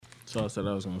So I said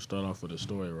I was gonna start off with a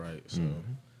story, right? So,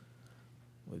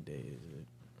 what day is it?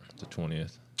 The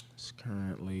 20th. It's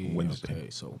currently Wednesday. Okay,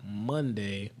 so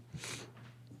Monday.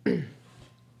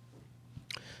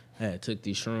 I took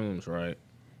these shrooms, right?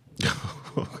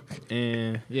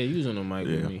 And yeah, you was on the mic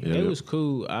with me. Yeah, It yeah. was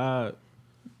cool. That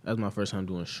was my first time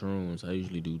doing shrooms. I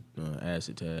usually do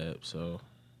acid tab, so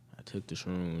I took the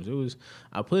shrooms.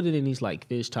 I put it in these like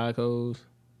fish tacos,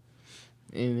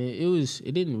 and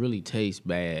it didn't really taste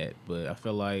bad, but I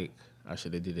felt like I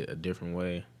should have did it a different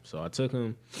way. So I took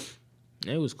them.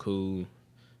 It was cool.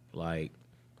 Like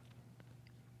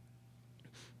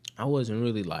I wasn't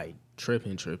really like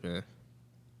tripping,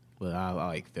 but I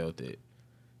like felt it.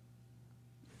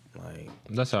 Like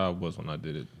That's how I was when I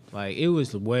did it. Like it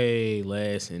was way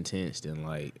less intense than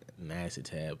like an acid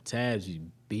tab. Tabs you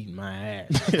beating my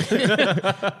ass.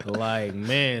 Like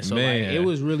man, so Man. like it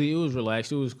was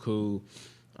relaxed. It was cool.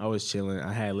 I was chilling.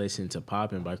 I had listened to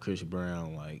 "Poppin'" by Chris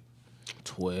Brown like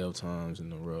 12 times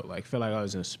in a row. Like felt like I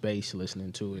was in space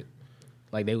listening to it.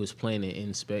 Like they was playing it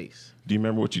in space. Do you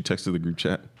remember what you texted the group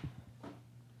chat?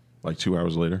 Like 2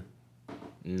 hours later?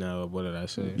 No, what did I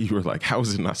say? You were like, how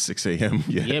is it not 6 a.m.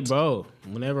 yet? Yeah, bro.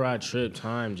 Whenever I trip,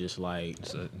 time just like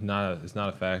It's not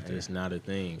a factor. it's not a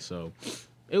thing. So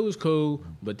it was cool.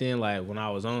 But then like when I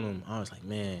was on them, I was like,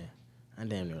 man, I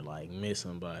damn near like miss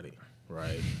somebody,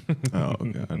 right? Oh,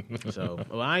 God. So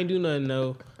well, I ain't do nothing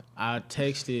though. I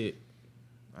texted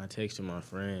my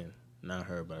friend, not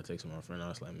her, but I texted my friend. I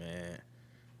was like, man,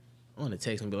 I want to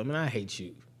text him, and be like, man, I hate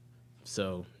you.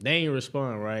 So they ain't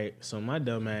respond, right? So my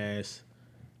dumb ass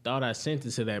thought I sent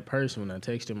it to that person when I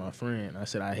texted my friend. I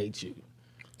said, I hate you.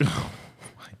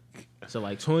 So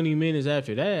like 20 minutes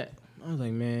after that, I was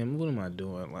like, man, what am I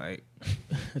doing? Like,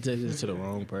 I texted it to the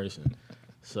wrong person.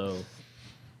 So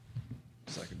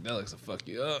Psychedelics will fuck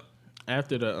you up.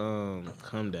 after the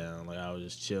come down, like I was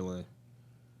just chilling.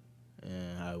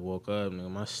 And I woke up, nigga,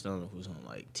 my stomach was on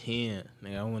like 10.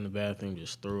 Nigga, I went in the bathroom,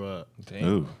 just threw up. Damn.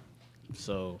 Ooh.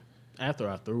 So after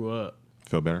I threw up,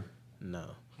 Feel better? no.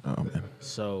 Oh, man.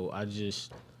 So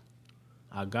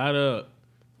I got up.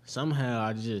 Somehow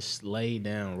I just laid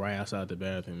down right outside the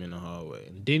bathroom in the hallway.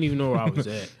 Didn't even know where I was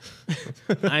at.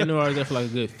 I didn't know where I was at for like a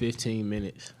good 15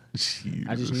 minutes.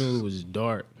 I just knew it was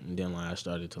dark. And then like I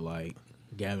started to like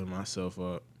gather myself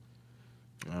up.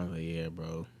 I was like, yeah,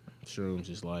 bro. Shrooms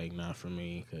just like not for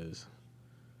me because,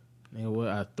 nigga, what?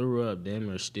 I threw up. Damn,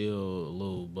 there's still a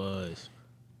little buzz.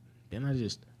 Then I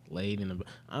just laid in the.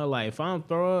 I was like, if I don't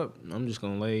throw up, I'm just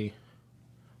gonna lay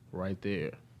right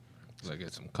there. I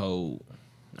get some cold.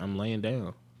 I'm laying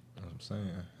down. That's what I'm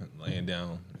saying. Laying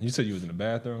down. You said you was in the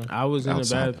bathroom? I was in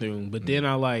Outside. the bathroom, but then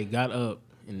I like got up,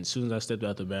 and as soon as I stepped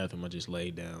out the bathroom, I just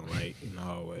laid down right in the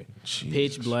hallway.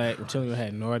 Jesus Pitch black. I'm telling you, I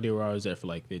had no idea where I was at for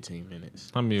like 15 minutes.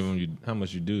 How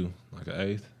much you do? Like an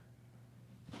eighth?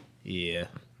 Yeah,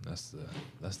 That's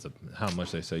the how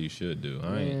much they say you should do.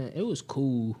 I ain't. man, it was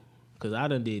cool because I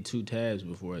done did 2 tabs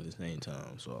before at the same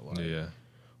time. So like, Yeah.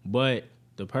 But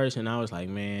the person I was like,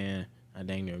 man, I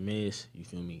dang near miss. You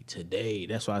feel me? Today.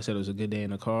 That's why I said it was a good day in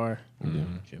the car. You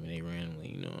feel me? They randomly,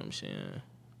 you know what I'm saying?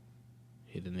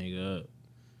 Hit the nigga up.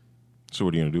 So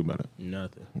what are you going to do about it?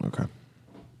 Nothing. Okay.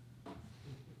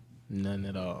 Nothing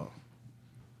at all.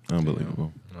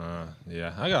 Unbelievable.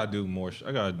 Yeah. I gotta do more.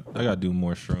 I gotta do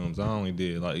more shrooms. I only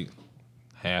did like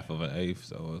half of an eighth,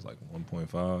 so it was like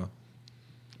 1.5.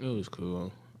 It was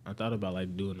cool. I thought about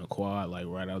like doing a quad like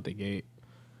right out the gate.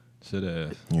 Should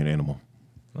have. You're an animal.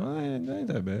 Oh, it ain't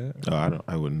that bad. Oh,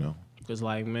 I wouldn't know. Cause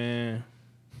like, man,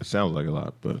 It sounds like a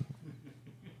lot, but to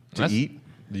That's- eat?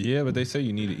 Yeah, but they say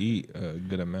you need to eat a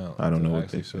good amount. I don't to know what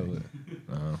actually they say. feel it.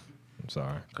 I'm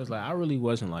sorry. cause like I really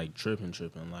wasn't like tripping.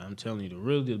 Like I'm telling you,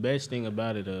 the best thing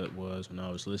about it was when I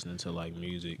was listening to like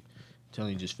music. I'm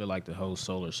telling you, just feel like the whole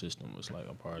solar system was like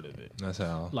a part of it. That's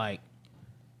how. Like,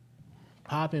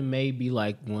 Poppin' may be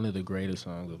like one of the greatest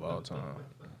songs of all time.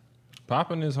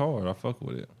 Popping is hard. I fuck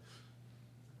with it.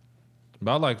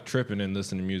 But I like tripping and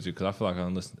listening to music because I feel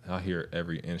like I hear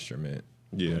every instrument.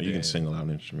 Yeah, And you can then- single out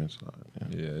instruments.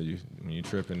 Yeah. Yeah, when you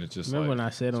tripping, it's just Remember like when I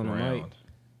said on the mic, round.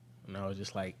 and I was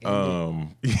just like,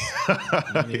 Um, you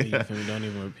feel me? Don't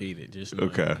even repeat it. Just know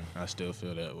Okay. I still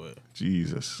feel that way.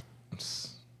 Jesus.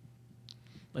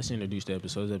 Let's introduce the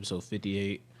episode. It's episode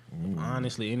 58.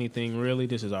 Honestly, anything really.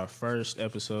 This is our first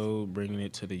episode, bringing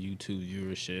it to the YouTube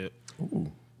viewership.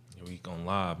 Ooh. Yeah, we going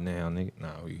live now, nigga.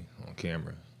 Nah, we on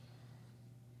camera.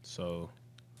 So,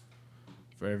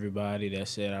 for everybody that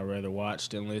said I'd rather watch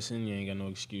than listen, you ain't got no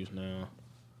excuse now.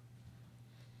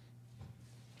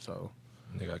 So,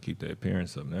 They gotta keep the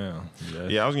appearance up now.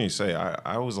 Yeah, I was gonna say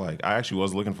I was like I actually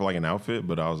was looking for like an outfit,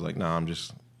 but I was like, nah, I'm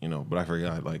just you know. But I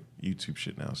forgot like YouTube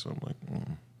shit now, so I'm like,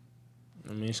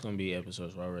 I mean, it's gonna be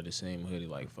episodes where I wear the same hoodie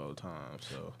like 4 times.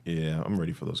 So yeah, I'm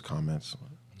ready for those comments.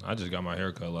 I just got my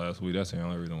haircut last week. That's the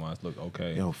only reason why it looked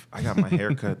okay. Yo, I got my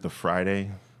haircut the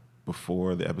Friday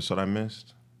before the episode I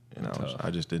missed, and I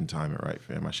just didn't time it right,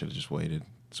 fam. I should have just waited.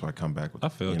 So I come back with. I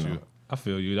feel you. I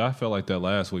feel you. I felt like that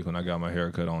last week when I got my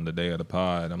haircut on the day of the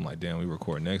pod. I'm like, damn, we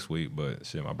record next week, but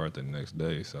shit, my birthday the next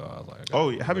day. So I was like,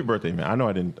 oh, happy birthday, man! I know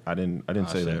I didn't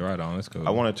say that. Right on. It's cool.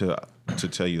 I wanted to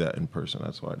tell you that in person.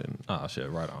 That's why I didn't. Oh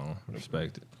shit, right on.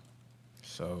 Respect it.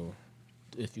 So,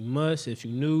 if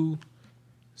you new,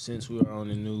 since we are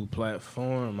on a new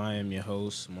platform, I am your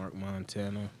host, Mark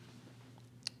Montana.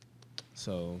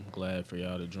 So, glad for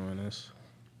y'all to join us.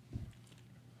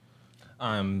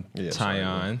 I'm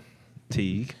Tyon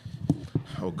Teague,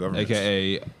 government,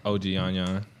 a.k.a. OG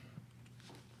Yan.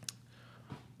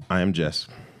 I am Jess.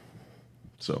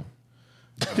 So.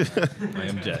 I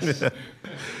am Jess.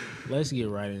 Let's get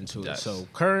right into it. Yes. So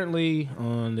currently,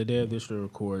 on the day of this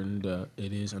recording,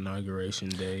 it is Inauguration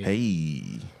Day.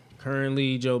 Hey.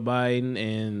 Currently, Joe Biden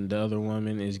and the other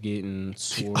woman is getting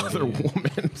sworn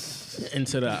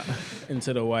into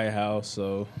the White House.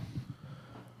 So,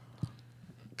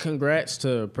 congrats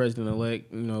to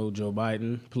President-elect, Joe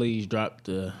Biden. Please drop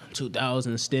the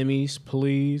 2,000 stimmies,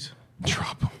 please.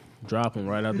 Drop him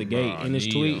right out the gate. In his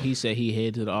tweet, he said he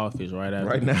head to the office right after.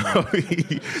 Right now,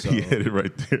 he headed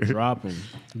right there. Drop him.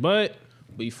 But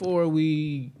before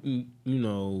we,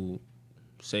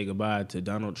 say goodbye to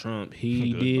Donald Trump,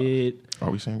 he did.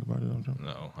 Are we saying goodbye to Donald Trump?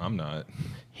 No, I'm not.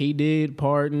 He did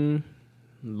pardon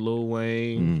Lil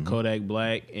Wayne, Kodak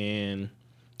Black, and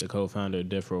the co-founder of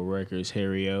Death Row Records,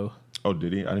 Harry O. Oh,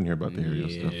 did he? I didn't hear about the Harry O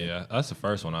stuff. Yeah, that's the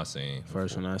first one I seen.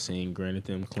 First one I seen, granted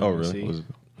them Oh, clemency. really? Was it?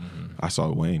 I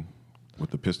saw Wayne with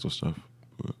the pistol stuff.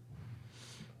 But.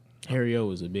 Harry O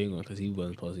was a big one because he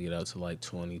wasn't supposed to get out to like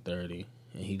 2030.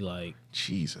 And he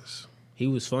Jesus. He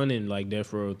was funding like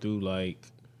Death Row through like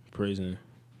prison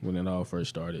when it all first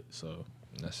started. So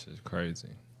That's just crazy.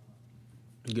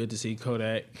 Good to see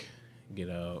Kodak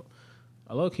get out.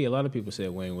 Low-key, a lot of people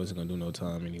said Wayne wasn't going to do no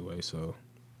time anyway, so.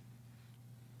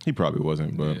 He probably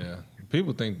wasn't, but. Yeah.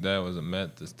 People think that was a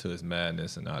method to his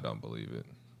madness, and I don't believe it.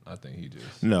 I think he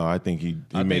just. No, I think he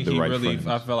made the right really. friends.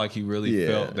 I felt like he really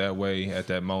felt that way at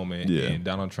that moment. Yeah. And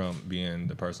Donald Trump being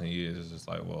the person he is just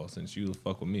like, well, since you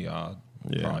fuck with me, I'll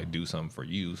probably do something for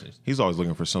you. He's always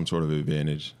looking for some sort of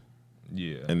advantage.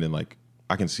 Yeah. And then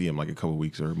I can see him like a couple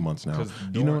weeks or months now.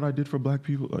 You know what I did for black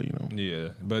people? Yeah,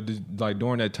 but like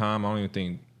during that time, I don't even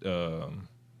think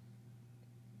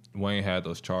Wayne had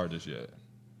those charges yet.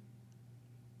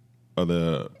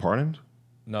 The pardoned?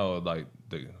 No, like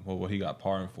what he got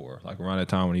pardoned for, like around that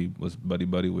time when he was buddy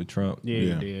with Trump. Yeah,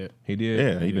 Yeah. he did. He did.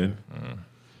 Yeah, he did.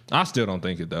 I still don't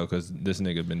think it though, because this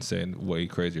nigga been saying way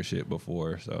crazier shit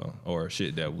before, or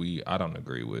shit that I don't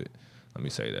agree with. Let me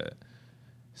say that.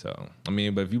 So I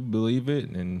mean, but if you believe it,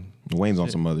 and Wayne's on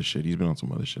some other shit. He's been on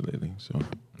some other shit lately. So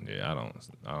yeah, I don't.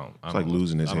 It's like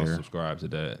losing his I don't hair. subscribe to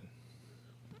that.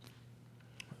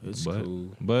 It's But-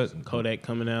 cool. But Kodak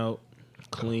coming out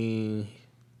clean.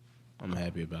 I'm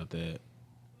happy about that.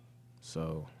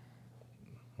 So,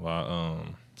 well,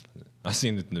 I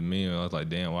seen the meme. I was like,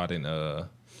 damn, why didn't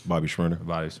Bobby Schmurder.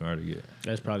 Smurder get?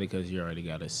 that's probably because you already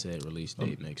got a set release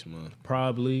date next month.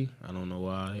 Probably. I don't know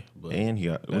why, but And he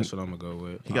got that's what I'm going to go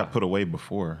with. he got put away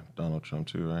before Donald Trump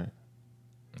too, right?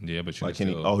 Yeah, but you Like can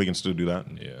he? still, Oh, he can still do that.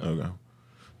 Yeah. Okay.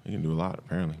 He can do a lot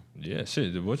apparently. yeah,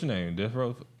 shit. What's your name? Death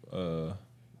Row,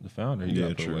 the founder. He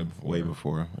got put away before. Way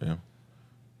before. Yeah.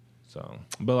 So,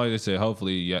 but like I said,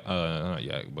 hopefully, not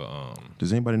Yak, but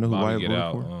Does anybody know who Bobby Wyatt get voted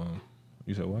out. for?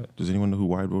 You said what? Does anyone know who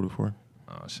Wyatt voted for?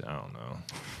 Oh shit, I don't know.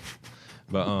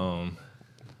 But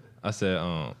I said,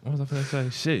 what was I gonna say?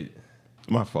 Shit.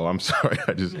 My fault. I'm sorry.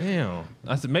 I just Damn.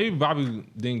 I said maybe Bobby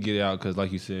didn't get it out because,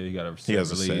 like you said, he got a set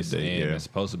has a set release, date, and yeah. it's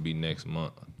supposed to be next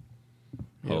month.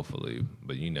 Hopefully,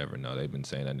 but you never know. They've been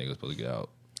saying that nigga's supposed to get out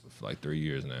for like 3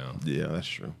 years now. yeah, that's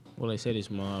true. Well, they said his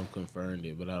mom confirmed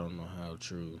it, but I don't know how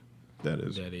true That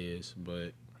is. that is.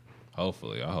 But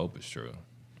Hopefully, I hope it's true.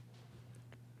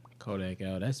 Kodak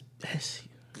out. That's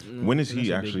When is that's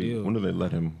he a big actually? deal. When do they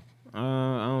let him? I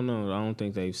don't know. I don't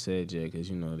think they've said yet because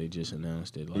they just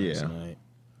announced it last night.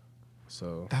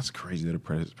 So That's crazy that a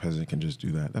president can just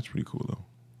do that. That's pretty cool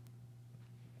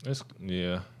though.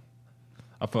 Yeah,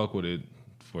 I fuck with it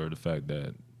for the fact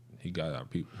that he got our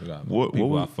people. He got What people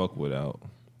was- I fuck with out.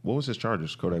 What was his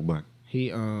charges? Kodak Black.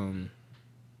 he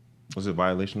Was it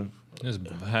violation of? This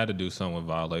had to do something with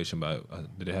violation, but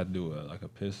did it have to do with like a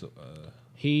pistol?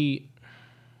 he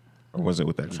Or was it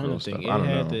with that I'm trying girl to think. stuff? I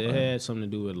don't know. It had something to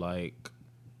do with like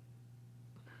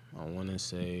I want to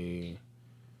say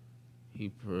he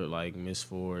put like Miss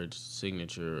Ford's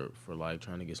signature for like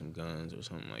trying to get some guns or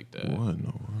something like that. What in the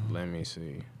world? Let me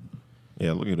see.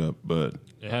 Yeah, look it up. But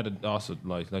It had to also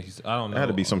like you said, I don't know. It had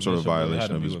to be some sort of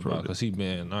violation of his program. because I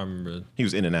remember. he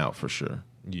was in and out for sure.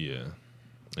 Yeah,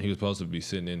 he was supposed to be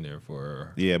sitting in there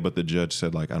for. Yeah, but the judge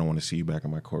said like, I don't want to see you back in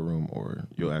my courtroom, or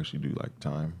you'll actually do like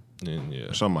time, And yeah,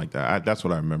 or something like that. That's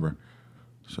what I remember.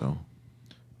 So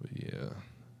but yeah.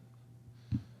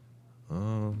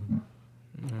 I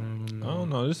don't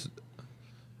know. This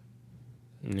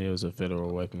Yeah, it was a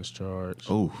federal weapons charge.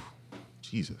 oh,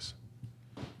 Jesus,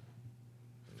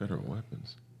 federal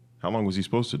weapons. How long was he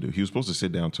supposed to do? He was supposed to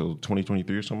sit down till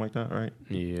 2023 or something like that, right?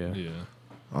 Yeah. yeah.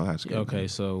 Oh, that's good. Okay,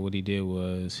 so what he did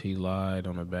was he lied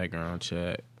on a background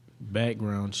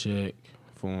check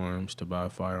forms to buy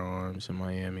firearms in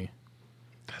Miami.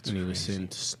 That's And he was crazy.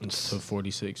 sentenced to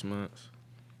 46 months.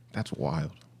 That's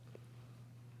wild.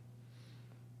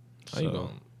 How you So-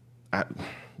 going?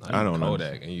 I don't know.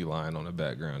 Kodak and you lying on a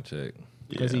background check.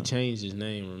 Because he Yeah. changed his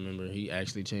name, remember? He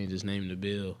actually changed his name to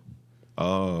Bill.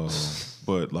 Oh,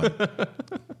 but like,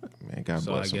 man, God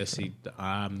So I bless him. guess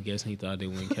I'm guessing he thought they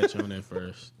wouldn't catch on at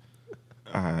first.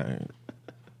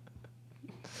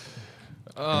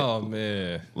 Oh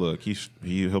man. Look,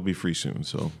 he'll be free soon,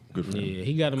 so good for him. Yeah,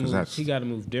 he got to 'Cause move. that's- He got to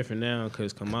move different now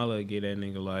because Kamala get that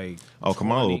nigga like. Oh,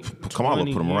 Kamala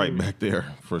 20 put him right years. back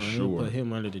there for He'll sure, put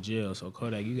him under the jail. So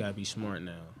Kodak, you gotta be smart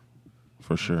now.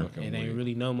 for sure. It ain't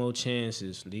really no more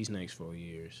chances these next 4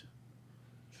 years.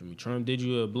 For me, Trump did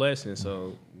you a blessing,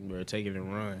 so you better take it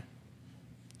and run.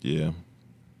 Yeah.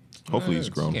 Hopefully he's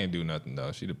She grown. can't do nothing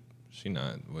though. She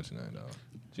not what's her name though.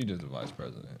 She just the vice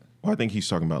president. Well, I think he's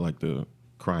talking about like the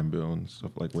crime bill and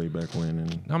stuff like way back when.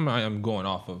 And I'm going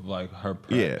off of like her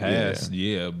Yeah, past,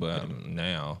 but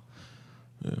now.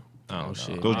 Yeah. I don't know.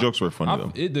 shit. those jokes were funny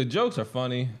though. The jokes are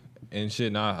funny and shit.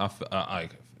 And I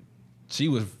like she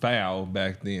was foul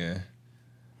back then,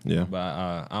 Yeah. but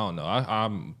I don't know. I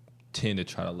tend to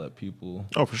try to let people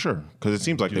Oh, for sure. Because it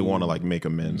seems like they want to like make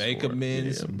amends. make for it.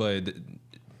 amends, Yeah. but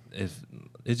if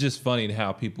it's just funny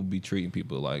how people be treating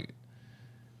people like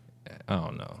I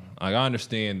don't know. Like I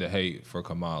understand the hate for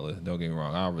Kamala. Don't get me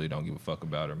wrong. I really don't give a fuck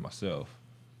about her myself,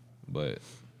 but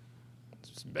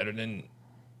it's better than.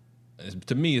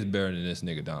 To me, it's better than this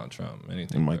nigga Donald Trump.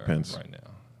 Anything And Mike better Pence. right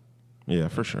now. Yeah,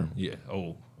 for sure. Yeah.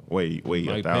 Oh, Wait, Mike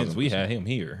 1,000%. Pence. We had him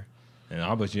here, and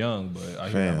I was young, but I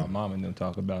hear Fam. my mom and them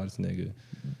talk about this nigga.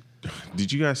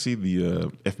 Did you guys see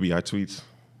the FBI tweets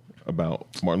about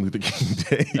Martin Luther King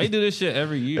Day? They do this shit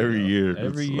every year. Every bro. year.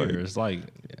 Every It's year. like- It's like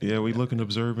Yeah, we look in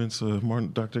observance of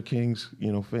Dr. King's,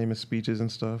 famous speeches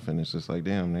and stuff, and it's just like,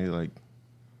 damn, they like,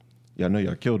 y'all know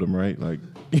y'all killed him, right? Like,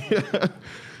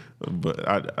 but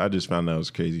I just found that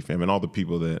was crazy, fam, and all the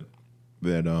people that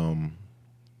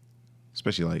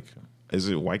especially like, is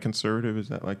it white conservative? Is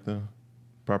that like the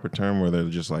proper term where they're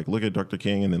just like, look at Dr.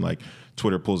 King, and then like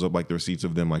Twitter pulls up like the receipts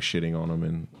of them like shitting on him,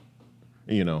 and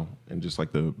and just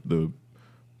like the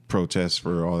protests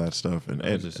for all that stuff, and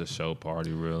it's just a show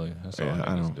party, really. That's all Yeah,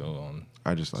 I niggas don't- do on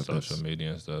I just thought social that's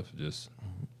media and stuff. Just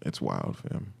it's wild,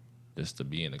 fam. to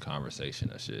be in the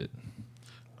conversation of shit.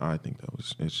 I think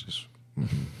it's just. mhm.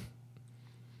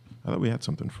 I thought we had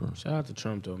something for. Shout out to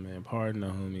Trump though, man. Pardon the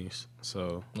homies.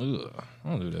 So Ugh, I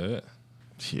don't do that.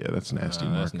 Yeah, that's nasty,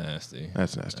 Nah, Mark. that's nasty.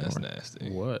 That's nasty, That's Mark. nasty.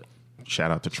 what?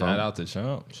 Shout out to Trump. Shout out to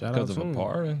Trump. Shout because out of to a him.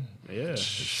 pardon. Yeah.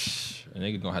 A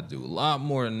nigga gonna have to do a lot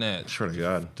more than that Swear to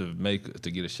God.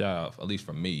 to get a shout out, at least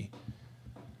from me.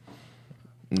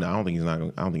 No, I don't think he's not.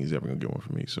 I don't think he's ever gonna get one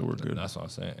from me. So we're good. That's what I'm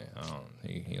saying.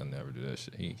 He'll never do that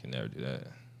shit. He can never do that.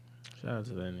 Shout out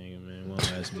to that nigga, man. One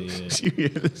last bid. You hear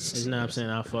this? It's not I'm saying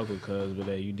I fuck with Cuz, but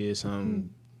that you did something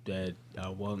that I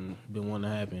wasn't been wanting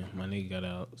to happen. My nigga got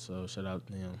out, so shout out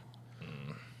to him.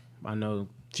 I know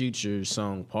Future's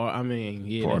song Pardon that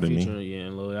Me. Future,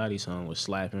 and Lil Yachty song was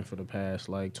slapping for the past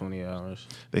like 20 hours.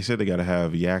 They said they got to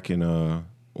have Yak and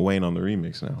Wayne on the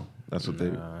remix now. That's what they.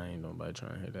 Nah, ain't nobody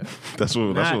trying to hear that. That's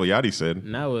what Yachty said.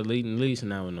 Not with least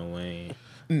not with no Wayne.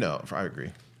 No, I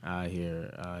agree. I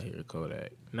hear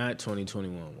Kodak. Not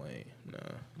 2021 Wayne.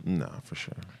 Nah. Nah, for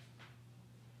sure.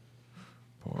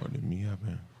 Pardon me,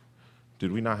 man.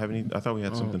 Did we not have any? I thought we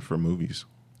had something for movies.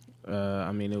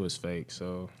 I mean it was fake,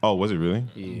 so Oh, was it really?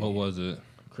 yeah. What was it?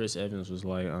 Chris Evans was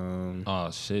like, Oh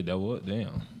shit, that was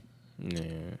damn.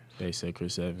 yeah. They said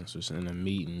Chris Evans was in a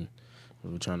meeting.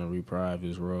 We were trying to reprise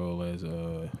his role as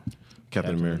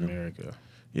Captain America.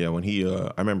 Yeah, when he,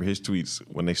 I remember his tweets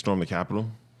when they stormed the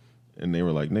Capitol, and they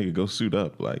were like, "Nigga, go suit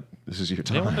up. Like this is your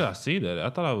Damn, when did time." I see that? I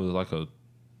thought I was like a.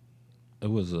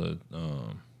 It was a.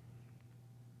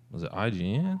 Was it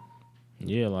IGN?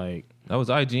 Yeah, like That was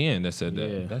IGN that said that.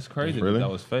 Yeah. That's crazy. Really? That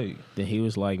was fake. then he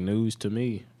was like news to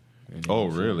me. And then Oh,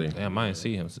 you feel really? me? Damn, I didn't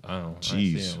see him. I didn't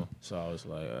Jeez. see him. So I was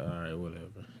like, all right,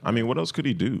 whatever. I mean, what else could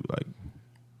he do? Like,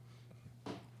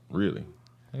 really?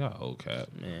 I got old cap.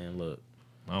 Man, look,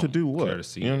 I To don't do what? Care to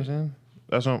see You know what it. I'm saying?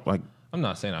 That's not like I'm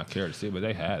not saying I care to see it, but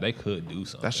they could do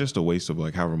something. that's just a waste of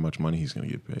like however much money he's gonna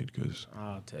get paid. Because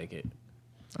I'll take it.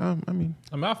 I mean,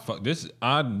 I mean,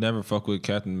 I never fuck with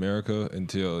Captain America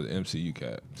until the MCU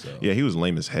Cap. So yeah, he was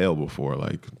lame as hell before.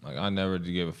 Like I never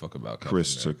gave a fuck about Captain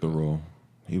Chris America. took the role.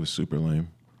 He was super lame,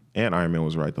 and Iron Man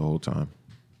was right the whole time.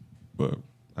 But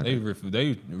They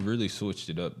really switched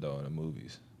it up though in the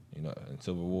movies. You know, in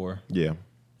Civil War, yeah,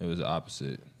 it was the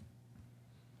opposite.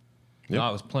 Yep. I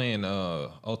was playing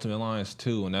Ultimate Alliance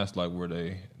 2, and that's like where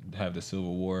they have the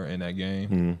Civil War in that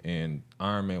game, and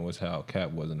Iron Man was how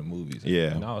Cap was in the movies.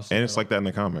 yeah, and, I was and sitting it's like that in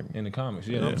the comic. in the comics.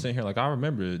 Yeah, and Yeah. I'm sitting here like I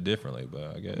remember it differently,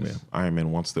 but I guess Yeah. Iron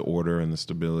Man wants the order and the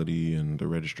stability and the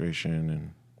registration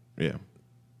and yeah,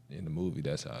 in the movie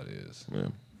that's how it is. yeah.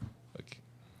 Like,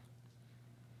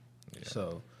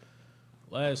 So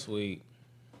last week,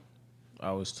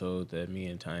 I was told that me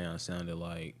and Tyon sounded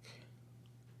like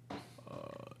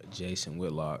Jason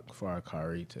Whitlock for our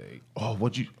Kyrie take. Oh,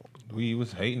 we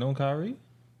was hating on Kyrie.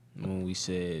 When we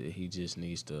said he just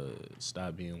needs to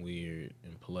stop being weird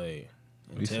and play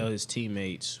and We tell said- his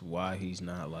teammates why he's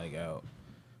not like out.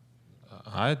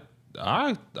 I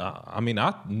mean,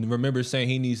 I remember saying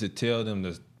he needs to tell them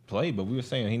to play, but we were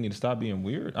saying he need to stop being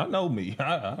weird. I know me.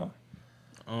 I don't,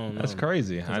 I don't know. that's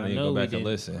crazy. 'Cause I need to know go we back and didn't-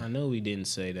 listen. I know we didn't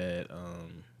say that.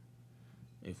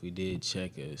 If we did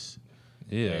check us,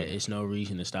 Yeah, that it's no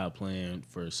reason to stop playing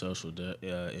for social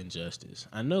injustice.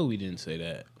 I know we didn't say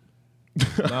that.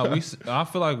 no, I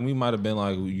feel like we might have been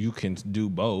like you can do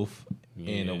both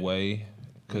in a Yeah. way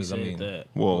because I We said mean, that.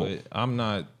 Well, but I'm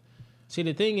not. See,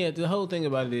 the whole thing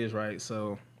about it is, right,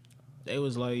 so they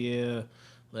was like, yeah,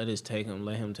 let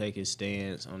him take his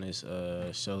stance on his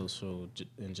social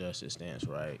injustice stance,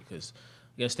 right? Because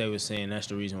I guess they were saying that's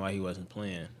the reason why he wasn't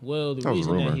playing. Well, the That was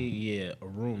a reason that rumor. a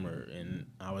rumor. And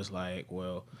I was like,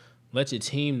 well, let your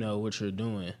team know what you're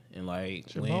doing and,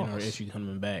 like, your when or boss. if you're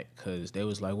coming back. Because they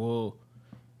was like, well,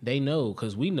 they know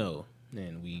because we know.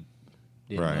 And we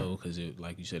didn't Right. know because,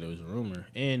 like you said, it was a rumor.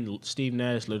 And Steve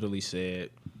Nash literally said,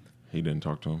 he didn't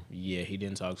talk to him. yeah, he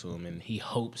didn't talk to him, and he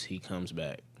hopes he comes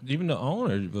back. Even the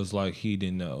owner was like he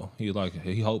didn't know. He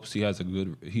hopes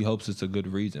it's a good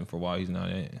reason for why he's not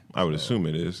in. I would assume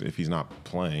it is if he's not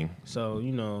playing. So,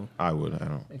 I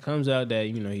don't. it comes out that,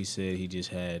 he said he just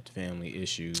had family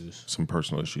issues, Some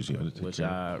personal issues he had to take which care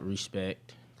of. I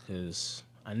respect because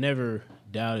I never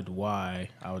doubted why.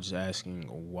 I was just asking,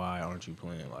 why aren't you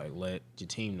playing? Like, let your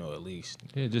team know at least.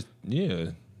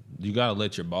 Yeah. You gotta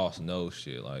let your boss know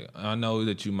shit. Like I know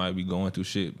that you might be going through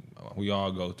shit. We all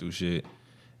go through shit,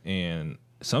 and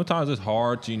sometimes it's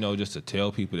hard to just to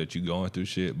tell people that you're going through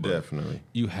shit. But Definitely.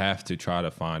 you have to try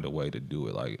to find a way to do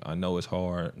it. Like I know it's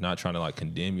hard. Not trying to like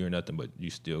condemn you or nothing, but you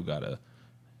still gotta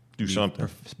Do something.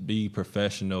 be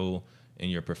professional in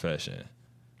your profession.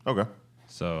 Okay.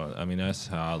 So I mean that's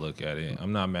how I look at it.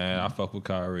 I'm not mad. I fuck with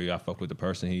Kyrie. I fuck with the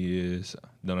person he is.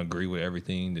 Don't agree with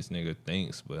everything this nigga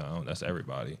thinks, but that's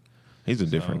everybody. He's a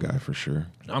different guy for sure.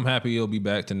 I'm happy he'll be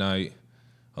back tonight.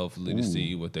 Hopefully to Ooh.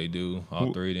 see what they do. All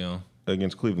Who- three of them.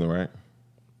 Against Cleveland, right?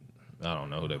 I don't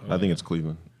know who they I think it's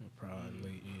Cleveland. It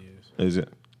probably is. Is it?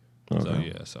 Okay. So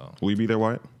yeah. So Will you be there,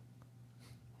 Wyatt?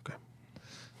 Okay.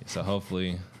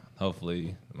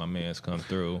 hopefully my man's come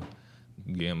through.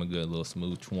 Give him a good little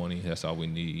smooth 20. That's all we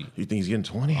need. You think he's getting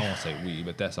 20? I won't say we,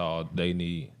 but that's all they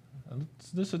need.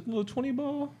 Is this a little 20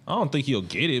 ball? I don't think he'll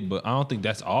get it, but I don't think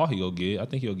that's all he'll get. I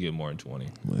think he'll get more than 20.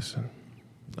 Listen.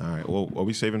 All right. Well, are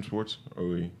we saving sports? Or are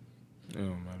we? It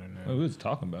don't matter now. We was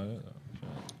talking about it.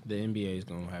 The NBA is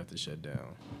going to have to shut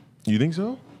down. You think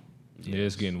so? Yeah,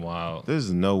 it's getting wild.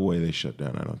 There's no way they shut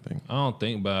down. I don't think. I don't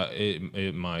think, but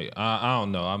it might. I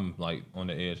don't know. I'm like on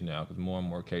the edge now because more and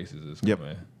more cases is Yep.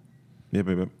 coming. Yeah,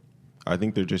 baby. I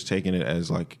think they're just taking it as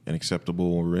like an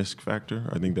acceptable risk factor.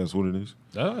 I think that's what it is.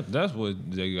 That's what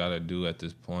they got to do at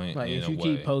this point. Like, in if a you way.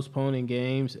 keep postponing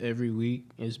games every week,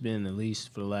 it's been at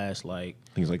least for the last, like,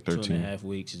 Things like 13 2.5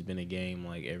 weeks, it's been a game,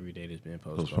 like, every day that's been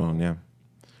postponed. postponed. Yeah,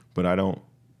 but I don't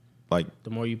like. The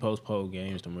more you postpone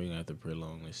games, the more you're going to have to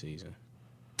prolong this season.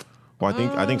 Well,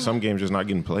 I think some games just not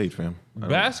getting played, fam.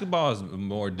 Basketball is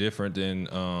more different than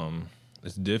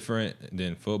it's different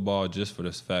than football just for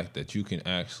this fact that you can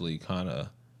actually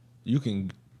you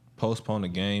can postpone the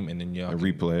game and then y'all And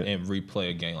can- replay it. and replay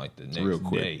a game like the next Real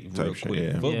quick day, type real shit, quick.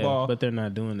 yeah. Football, Yeah, but they're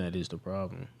not doing that is the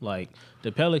problem. Like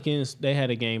the Pelicans, they had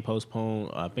a game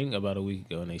postponed, I think about a week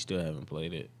ago, and they still haven't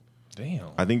played it. damn.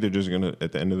 I think they're just gonna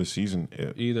at the end of the season.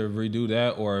 Either redo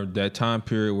that or that time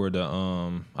period where the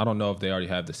I don't know if they already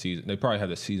have the season. They probably have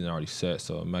the season already set,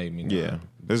 so it might mean Yeah,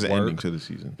 there's an work. ending to the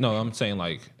season. No, I'm saying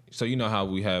like so you know how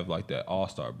we have like that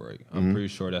All-Star break. I'm pretty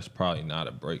sure that's probably not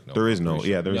a break. No, There is I'm no- pretty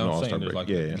sure. yeah, there is You know no what I'm saying? All-Star There's break. like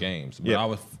Yeah, the yeah. games, but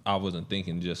Yeah. I wasn't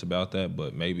thinking just about that,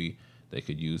 but maybe they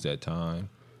could use that time.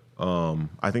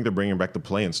 I think they're bringing back the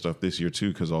play and stuff this year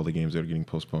too because all the games that are getting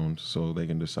postponed, so they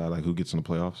can decide like who gets in the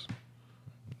playoffs.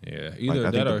 Yeah, either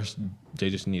I think that or they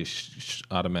just need to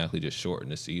automatically just shorten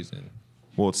the season.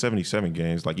 Well, it's 77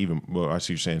 games. Like even well, I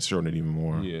see you're saying shorten it even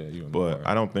more. Yeah, even but more.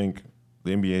 I don't think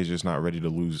the NBA is just not ready to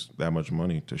lose that much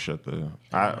money to shut the.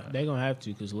 They gonna have to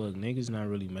because look, niggas not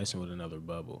really messing with another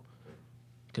bubble.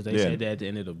 Because they Yeah. said that at the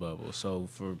end of the bubble. So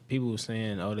for people who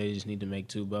saying, oh, they just need to make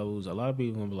 2 bubbles, a lot of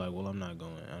people gonna be like, well, I'm not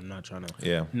going. I'm not trying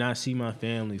to not see my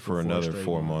family for 4 another straight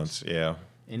 4 months. Yeah,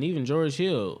 And even George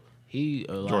Hill, he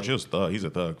George Hill's thug. He's a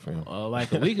thug, fam.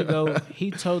 like a week ago,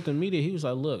 he told the media, he was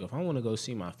like, look, if I want to go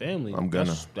see my family, I'm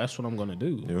gonna. that's what I'm gonna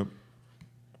do. Yep.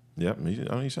 Yep.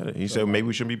 He said it. He said maybe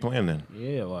we shouldn't be playing then.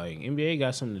 Yeah, like NBA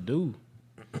got something to do.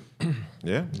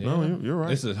 Yeah. No, you're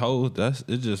right. It's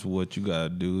it's just what you gotta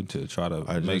do to try to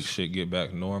make just- shit get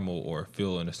back normal or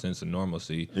feel in a sense of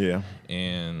normalcy. Yeah.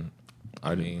 And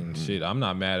I mean, shit, I'm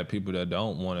not mad at people that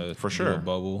don't want to For do sure. a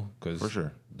bubble because For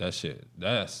sure. that shit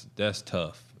that's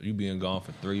tough. You being gone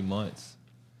for 3 months.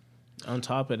 On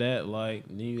top of that, like,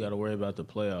 then you got to worry about the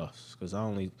playoffs because I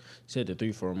only said the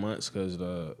 3-4 months because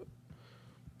the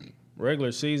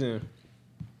regular season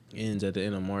ends at the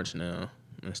end of March now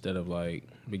instead of like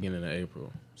beginning of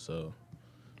April. So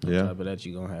on Yeah. top of that,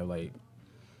 you're gonna have like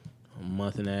a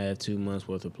month and a half, 2 months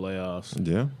worth of playoffs.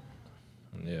 Yeah.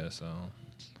 Yeah, so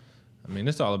I mean,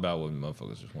 it's all about what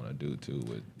motherfuckers just want to do too.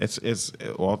 With It's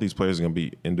all these players are gonna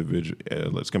be individual.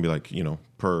 It's gonna be like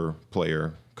per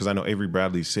player because I know Avery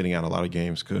Bradley's sitting out a lot of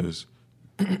games because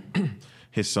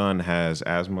his son has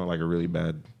asthma, like a really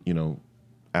bad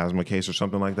asthma case or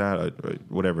something like that.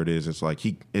 Whatever it is, it's like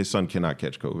his son cannot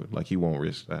catch COVID. Like he won't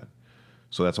risk that.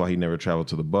 So that's why he never traveled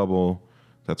to the bubble.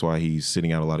 That's why he's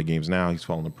sitting out a lot of games now. He's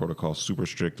following the protocol super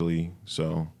strictly.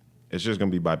 So it's just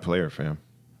gonna be by player, fam.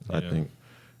 I Yeah. think.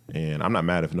 And I'm not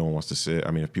mad if no one wants to sit.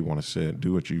 I mean, if people want to sit,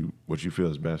 do what you feel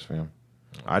is best, fam.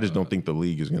 I just don't think the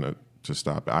league is gonna to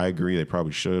stop it. I agree they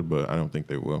probably should, but I don't think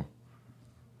they will.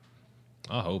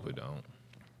 I hope it don't.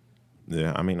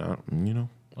 Yeah, I mean,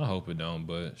 I hope it don't,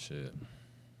 but shit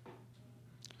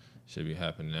should be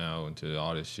happening now until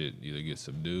all this shit either gets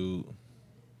subdued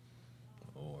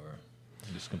or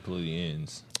just completely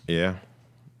ends. yeah.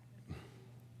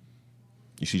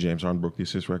 You see, James Harden broke the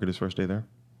assist record his first day there.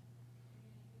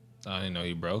 I didn't know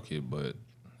he broke it, but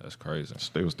that's crazy.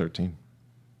 It was 13.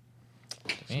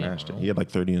 Smashed it. Damn. He had like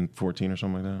 30 and 14 or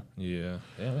something like that. Yeah,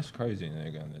 that's crazy. And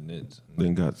they got in the Nets.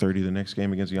 Then got 30 the next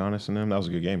game against Giannis and them. That was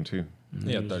a good game too.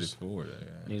 Yeah, 34.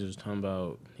 Niggas was talking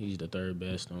about he's the 3rd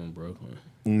best on Brooklyn.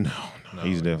 No, No,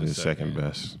 he's definitely the the second second.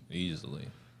 best. Easily.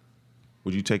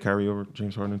 Would you take Kyrie over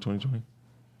James Harden in 2020?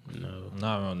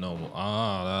 No.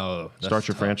 No, that's Start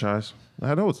your tough. franchise.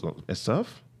 I know it's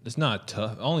tough. It's not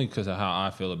tough, only because of how I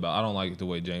feel about. I don't like the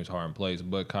way James Harden plays,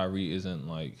 but Kyrie isn't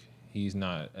like he's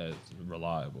not as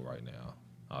reliable right now.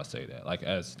 I'll say that. Like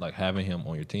having him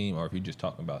on your team, or if you're just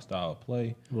talking about style of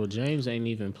play. Well, James ain't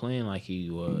even playing like he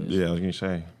was. Yeah, I was gonna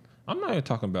say. I'm not even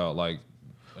talking about like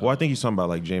Well, I think he's talking about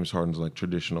like James Harden's like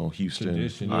traditional Houston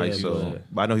Tradition, yeah, ISO.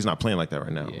 But I know he's not playing like that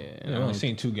right now. Yeah, I've only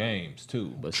seen 2 games too.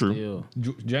 but True.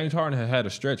 still. James Harden has had a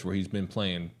stretch where he's been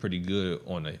playing pretty good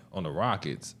on the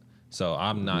Rockets. So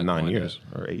I'm not 9 going years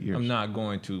to, or 8 years. I'm not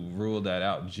going to rule that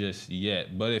out just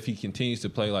yet. But if he continues to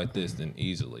play like this, then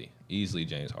easily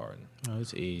James Harden. Oh,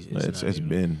 it's easy. It's not even-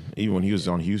 been even when he was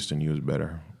on Houston, he was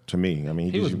better to me. I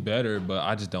mean, He was just- better, but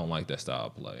I just don't like that style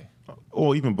of play.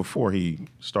 well, even before he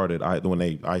started, when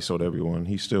they ISO'd everyone,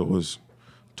 he still was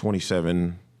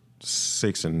 27,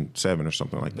 6 and 7 or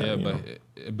something like that. Yeah, you know?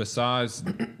 but besides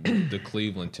the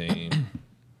Cleveland team,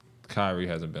 Kyrie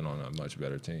hasn't been on a much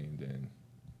better team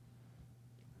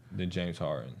than James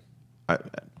Harden.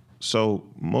 So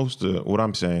most of what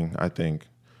I'm saying, I think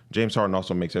James Harden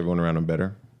also makes everyone around him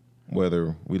better,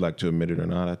 whether we like to admit it or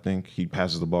not. I think he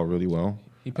passes the ball really well.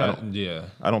 Yeah.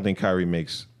 I don't think Kyrie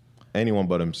makes anyone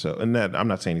but himself. And that I'm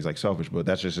not saying he's like selfish, but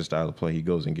that's just his style of play. He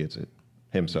goes and gets it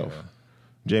himself. Yeah.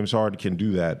 James Harden can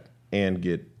do that and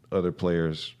get other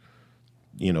players,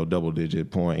 double digit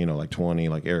point, like 20.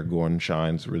 Like Eric Gordon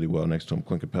shines really well next to him.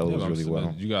 Clint Capella Yeah, was but really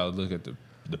well. You got to look at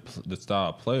the style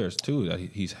of players too that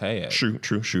he's had. True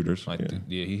shooters. Like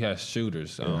yeah. he has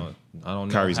shooters. I don't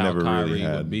know Kyrie's how never Kyrie really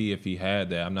had. would be if he had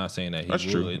that. I'm not saying that he That's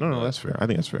would. true. No, but that's fair. I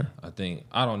think that's fair.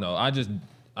 I don't know. I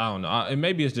don't know. And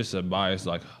maybe it's just a bias,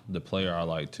 like the player I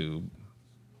like to.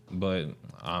 But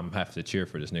I'm have to cheer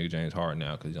for this nigga James Harden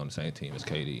now because he's on the same team as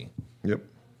KD. Yep.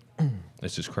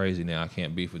 It's just crazy now. I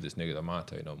can't beef with this nigga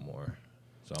Lamonte no more.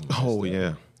 So I'm Oh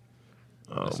yeah.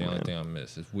 That's the only thing I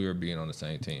miss. It's weird being on the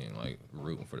same team, like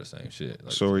rooting for the same shit.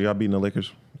 Like, So are y'all beating the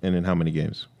Lakers? And in how many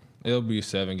games? it'll be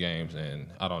 7 games, and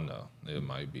I don't know.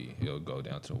 It'll go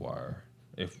down to the wire.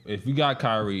 If you got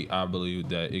Kyrie, I believe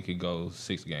that it could go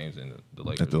 6 games, and the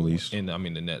Lakers At the will win. least. And I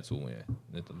mean the Nets will win.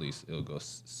 At the least, it'll go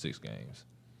 6 games.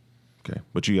 Okay,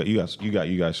 but you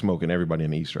guys smoking everybody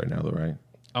in the East right now, though, right?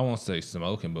 I won't say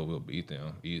smoking, but we'll beat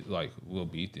them. We'll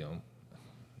beat them.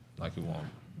 Like we won't.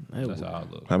 That's how I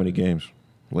look. How many games?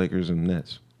 Lakers and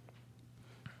Nets.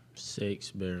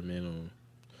 6 bare minimum.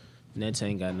 Nets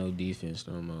ain't got no defense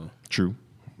no more. True.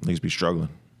 Niggas be struggling.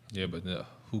 Yeah, but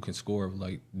who can score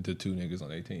like the 2 niggas on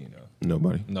their team though?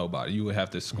 Nobody. Nobody. You would have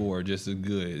to score just as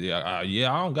good. Yeah, I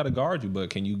don't got to guard you, but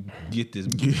can you get this?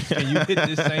 Can you hit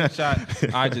this same shot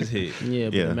I just hit? Yeah,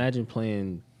 but Yeah. imagine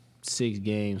playing 6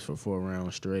 games for 4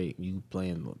 rounds straight. You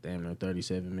playing damn near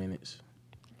 37 minutes.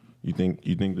 You think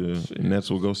the Nets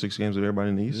will go 6 games with everybody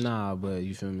in the East? Nah, but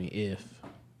you feel me? If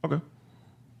Okay.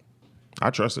 I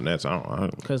trust the Nets. I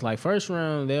don't because like first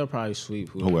round they'll probably sweep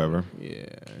whoever. Yeah,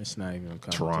 it's not even a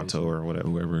competition. Toronto or whatever,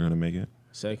 whoever gonna make it.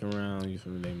 Second round, you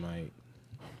feel me?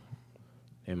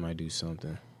 They might do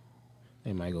something.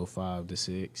 They might go 5 to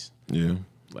 6. Yeah.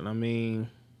 But I mean,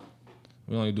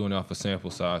 We're only doing it off a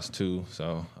sample size too,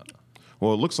 so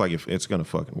Well, it looks like if it's gonna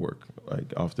fucking work.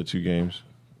 Like off the 2 games.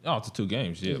 it's 2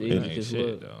 games, yeah, but It that ain't just shit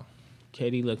look- though.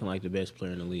 KD looking like the best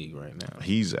player in the league right now.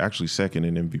 He's actually second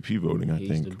in MVP voting, I He's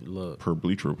think, the look. per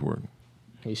Bleacher Report.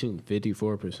 He's shooting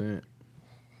 54%.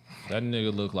 That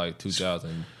nigga look like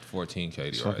 2014 KD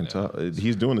It's right fucking now. tough.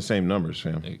 He's doing the same numbers,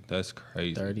 fam. Like, that's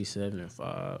crazy. 37 and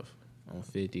 5 on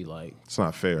 50, like It's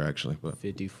not fair, actually, but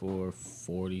 54,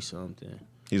 40 something.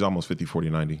 he's almost 50, 40,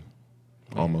 90.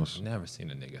 Almost. Never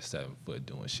seen a nigga 7 foot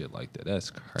doing shit like that.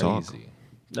 That's Talk. crazy.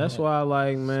 That's why I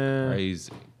like, man. Crazy.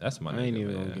 That's my I ain't nigga,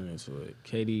 even man. gonna get into it.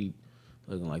 KD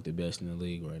looking like the best in the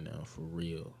league right now, for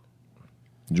real.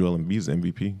 Joel Embiid's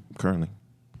MVP currently.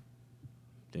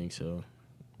 Think so.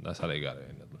 That's how they got it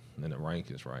in the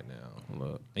rankings right now.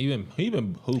 Look, He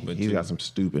been hooping. He's too. got some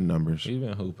stupid numbers. He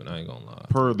been hooping. I ain't gonna lie.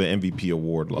 Per the MVP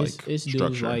award, like it's dudes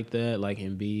structure. like that, like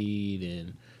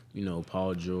Embiid and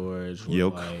Paul George. where,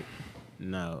 Yoke. Like,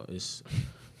 no, it's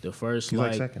the first He's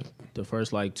like like second. the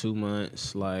first like 2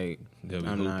 months. Like They'll be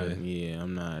I'm not. hooping. Yeah,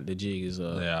 I'm not. The jig is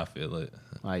up. Yeah, I feel it.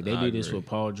 Like they I did this agree. with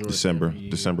Paul George. December every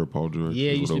year. Paul George.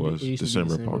 Yeah, it is used what to it be, was. it used to be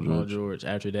December December Paul George.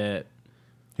 After that,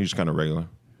 He's just kind of regular.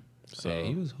 so Yeah,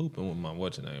 he was hooping with my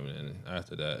what's name, and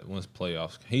after that, once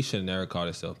playoffs, he should have never called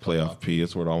himself Playoff P.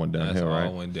 That's where it all went That's downhill, all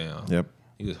right? went down. Yep.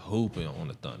 He was hooping on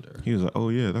the Thunder, He was like, "Oh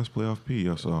yeah, that's playoff P."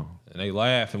 I saw. and they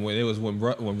laughed. And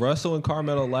when Russell and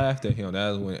Carmelo laughed at him, that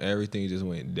was when everything just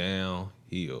went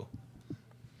downhill.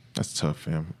 That's tough,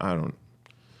 fam.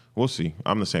 We'll see.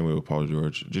 I'm the same way with Paul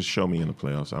George. Just show me in the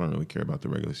playoffs. I don't really care about the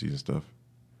regular season stuff.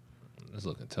 It's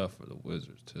looking tough for the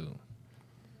Wizards too.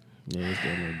 yeah, it's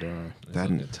definitely done. It's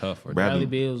That- looking tough for Bradley- Bradley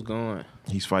Beal's gone.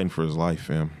 He's fighting for his life,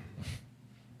 fam.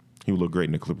 He would look great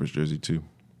in the Clippers jersey too.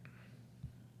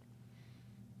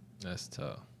 That's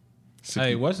tough. 60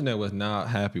 Hey, what's that was not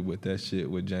happy with that shit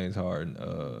with James Harden,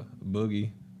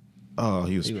 Boogie. Oh,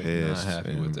 he was He was pissed. not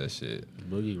happy fam. with that shit.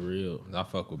 Boogie real. I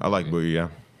fuck with. Boogie. I like Boogie. Yeah,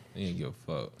 He didn't give a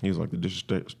fuck. he was like the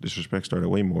disrespect started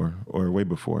way before, Way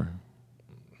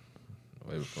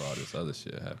before all this other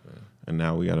shit happened. and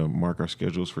now we got to mark our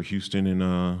schedules for Houston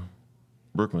and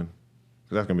Brooklyn.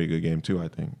 'Cause that's gonna be a good game too, I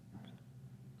think.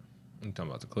 You talking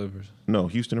about the Clippers? No,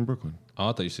 Houston and Brooklyn. Oh,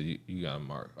 I thought you said you got a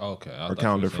mark. Oh, okay. I thought you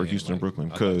calendar were for saying, Houston and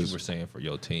Brooklyn, I thought you 'cause- were saying for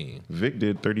your team. Vic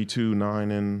did 32,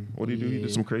 9, and what did he do? He did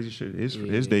Yeah. some crazy shit. His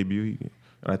Yeah. debut.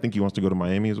 And I think he wants to go to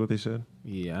Miami, is what they said.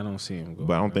 Yeah, I don't see him go.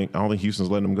 But I don't think Houston's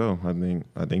letting him go.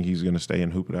 I think he's gonna stay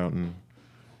and hoop it out in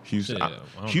Houston. Shit, I don't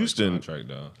know Houston, his contract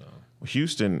though, so.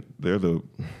 Houston,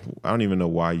 I don't even know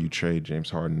why you trade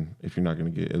James Harden if you're not gonna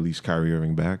get at least Kyrie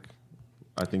Irving back.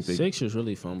 I think Sixers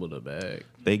really fumbled the bag.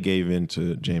 they gave in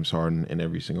to James Harden in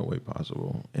every single way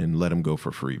possible and let him go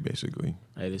for free, basically.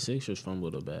 Hey, the Sixers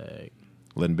fumbled the bag.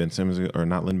 Letting Ben Simmons go, or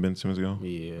not letting Ben Simmons go.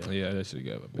 Yeah. Yeah, that should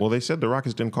have got. Well, they said the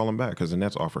Rockets didn't call him back because the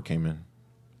Nets offer came in,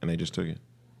 and they just took it.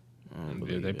 I don't Yeah,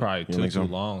 believe they it. probably You took think too so?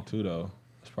 long too, though.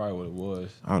 That's probably what it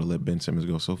was. I would have let Ben Simmons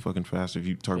go so fucking fast if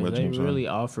you talk about They James really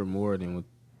Harden. offered more than what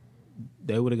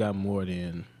they would have got more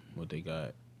than what they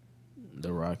got.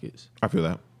 The Rockets. I feel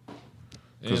that.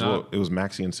 Because And it was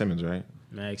Maxey and Simmons, right?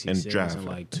 Maxey And Simmons draft and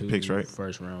like 2 picks, right?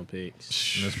 first-round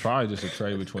picks. And it's probably just a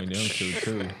trade between them two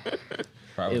too.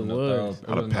 Probably It no was. Third,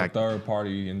 it was no packed- third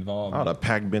party involved. I would have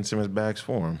packed Ben Simmons bags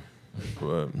for him.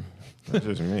 But that's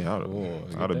just me. I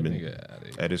would have been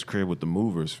at his crib with the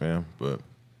movers, fam. But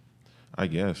I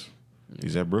guess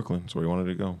he's at Brooklyn. That's where he wanted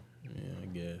to go. Yeah, I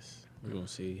guess we're gonna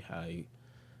see how he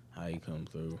come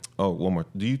through. Oh, one more.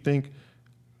 Do you think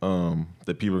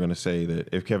that people are going to say that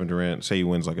if Kevin Durant, say he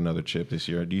wins like another chip this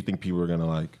year, do you think people are going to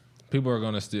like... People are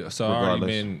gonna still. So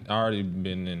Regardless. I already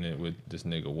been in it with this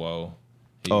nigga. Whoa.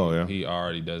 He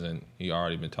already doesn't. He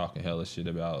already been talking hella shit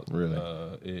about. Really?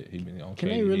 He been on. Can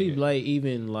KD. they really like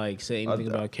even like say anything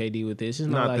about KD with this? It's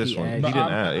not like this he one. asked. He But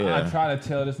didn't add, yeah. I try to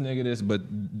tell this nigga this, but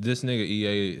this nigga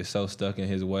EA is so stuck in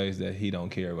his ways that he don't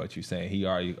care what you saying. He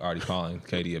already calling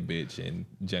KD a bitch and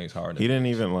James Harden. He didn't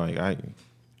even like...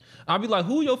 I'll be like,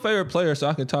 who your favorite player so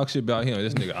I can talk shit about him?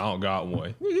 This nigga, I don't got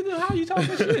one. Nigga, how you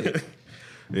talking shit?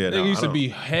 Yeah, Nigga used to be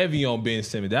heavy on Ben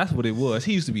Simmons. That's what it was.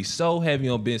 He used to be so heavy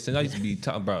on Ben Simmons. I used to be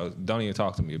talking about, don't even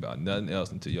talk to me about nothing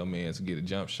else until your man to get a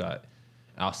jump shot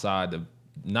outside the,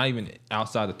 not even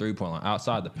outside the 3-point line,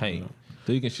 outside the paint.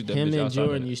 So you can shoot that Him bitch and outside.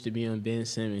 Jordan used to be on Ben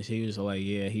Simmons. He was like,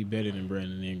 yeah, he better than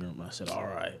Brandon Ingram. I said, all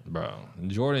right. Bro,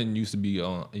 Jordan used to be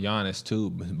on Giannis too,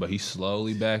 but he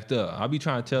slowly backed up. I be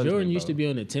trying to tell Jordan you, used to be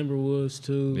on the Timberwolves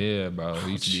too. Yeah, bro.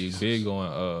 He used to be big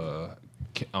on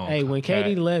Hey, when Cat.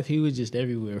 KD left, he was just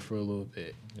everywhere for a little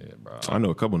bit. Yeah, bro. I know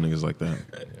a couple niggas like that.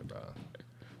 Yeah, bro.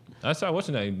 That's how. What's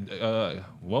your name?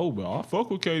 Whoa, bro. I fuck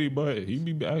with KD, but he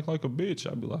be act like a bitch.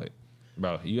 I be like,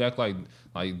 bro, you act like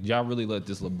y'all really let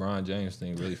this LeBron James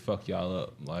thing really fuck y'all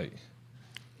up. Like,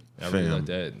 I really Fam. let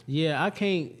that. Yeah, I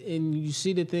can't. And you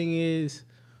see, the thing is,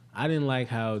 I didn't like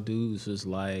how dudes was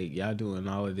like, y'all doing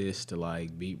all of this to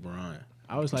like beat Bron.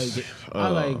 I was like,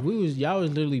 y'all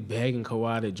was literally begging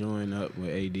Kawhi to join up with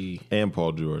AD. And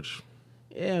Paul George.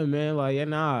 Yeah, man, like, yeah,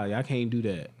 nah, y'all can't do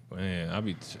that. Man, I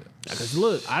be. Cause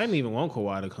look, I didn't even want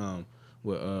Kawhi to come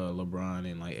with LeBron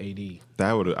and like AD.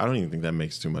 That would. I don't even think that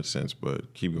makes too much sense.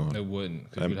 But keep going. It wouldn't,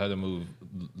 because you'd have to move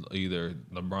either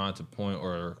LeBron to point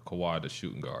or Kawhi to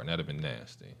shooting guard, and that'd have been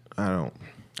nasty. I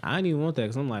didn't even want that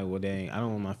because I'm like, well, dang, I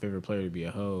don't want my favorite player to be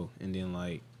a hoe, and then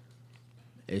like,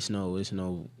 it's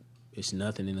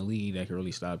nothing in the league that can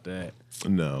really stop that.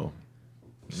 No.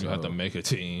 You have to make a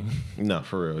team. No,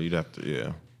 for real. You'd have to.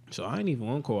 Yeah. So I didn't even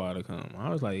want Kawhi to come. I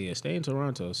was like, yeah, stay in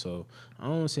Toronto. So I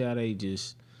don't see how they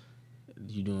just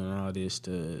you doing all this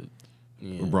to.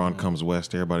 LeBron comes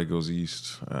west, everybody goes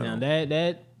east. Now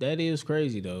that is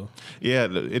crazy though. Yeah,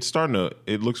 it's starting to.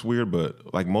 It looks weird,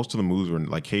 but like most of the moves were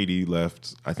like KD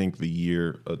left. I think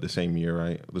the same year,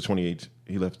 right? The 28.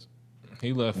 He left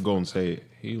He left Golden State.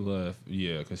 He left,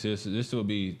 yeah, because this will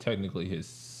be technically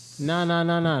his.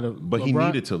 No. But he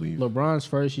needed to leave. LeBron's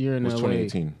first year in It was LA,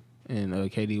 2018. and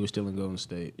KD was still in Golden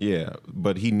State. Yeah,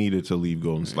 but he needed to leave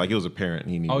Golden State. Like it was apparent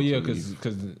he needed. Oh yeah, to leave.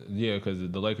 because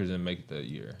the Lakers didn't make it that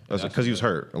year. That's because he was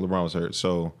hurt. LeBron was hurt.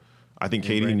 So I think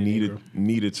KD Brandon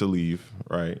needed to leave,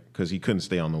 right? Because he couldn't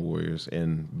stay on the Warriors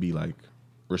and be like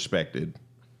respected.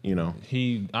 You know,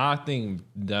 I think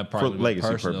that For probably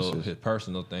legacy was his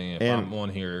personal thing. If And- I'm on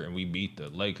here and we beat the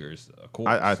Lakers, of course.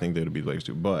 I think they'd be the Lakers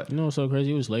too. But You know what's so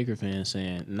crazy? It was Laker fans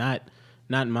saying, not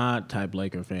my type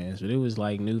Laker fans, but it was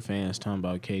like new fans talking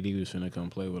about KD was finna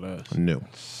come play with us. no,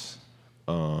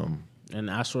 And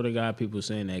I swear to God, people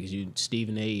saying that because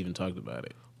Stephen A. even talked about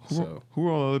it. So who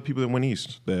are all the other people that went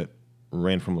east that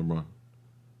ran from LeBron?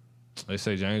 They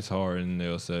say James Harden.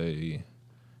 They'll say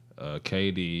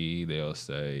KD. They'll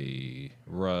say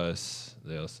Russ.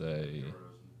 They'll say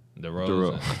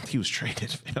DeRozan. He was traded,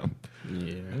 fam.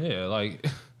 yeah, Yeah, like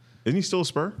Isn't he still a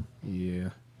Spur? yeah.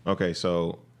 Okay,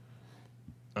 so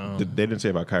they didn't say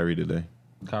about Kyrie, did they?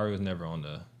 Kyrie was never on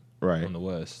the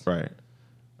West. Right.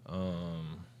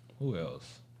 Who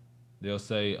else? They'll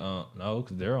say no,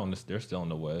 because they're still on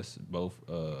the West. Both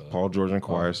Paul George and Kawhi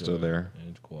Paul are still George there.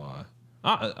 And Kawhi.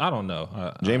 I don't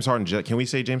know. James Harden. Can we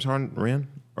say James Harden ran,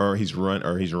 or he's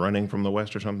running from the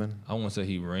West or something? I won't say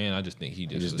he ran. I just think he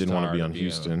just just was didn't wanna tired be of on being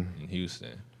Houston. In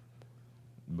Houston.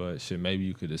 But shit, maybe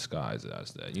you could disguise it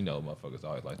as that. You know, motherfuckers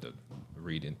always like to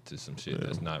read into some shit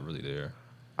that's not really there.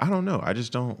 I don't know. I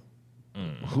just don't.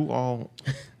 Who all?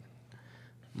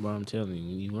 But I'm telling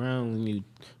you, when you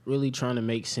really trying to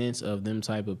make sense of them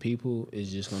type of people,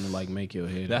 it's just gonna like make your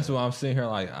head. That's why I'm sitting here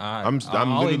like I I'm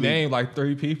only literally- named like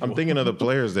 3 people. I'm thinking of the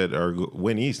players that are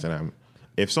went east, and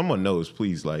if someone knows,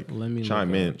 please like Let me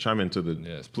chime look chime into the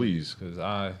yes, please. because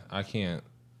I can't.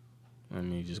 I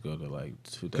mean, just go to like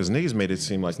 2000. Because niggas made it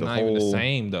seem like It's the not whole. even the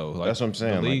same though. Like, That's what I'm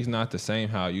saying, The like- league's not the same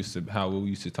how we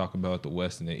used to talk about the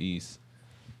West and the East.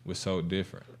 Was so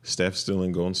different. Steph's still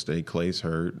in Golden State. Clay's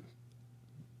hurt.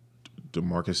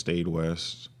 DeMarcus stayed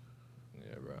West.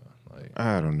 Yeah, bro. Like,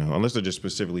 I don't know. Unless they're just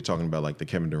specifically talking about like the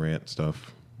Kevin Durant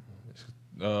stuff.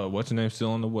 what's your name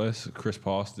still on the West? Chris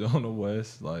Paul still on the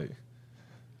West. Like,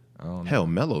 I don't know. Hell,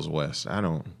 Melo's West. I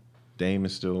don't. Dame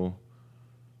is still.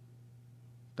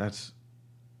 That's.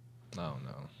 I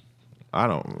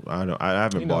don't know. I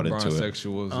haven't bought into it.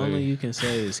 Sexuals. Only you can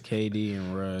say is KD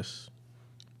and Russ.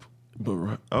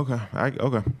 But okay.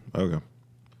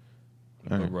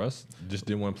 But Russ just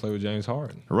didn't want to play with James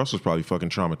Harden. Russ was probably fucking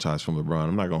traumatized from LeBron.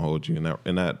 I'm not gonna hold you in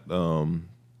that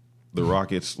the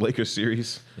Rockets Lakers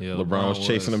series. Yeah, LeBron was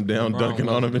chasing him down, dunking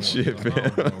on him and shit. LeBron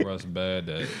Man. was doing Russ bad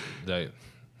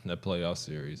that playoff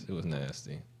series. It was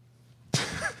nasty.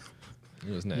 It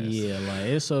was nasty. Yeah, like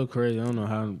it's so crazy. I don't know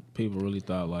how people really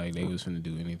thought like they was finna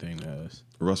do anything to us.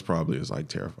 Russ probably is like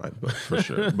terrified, but for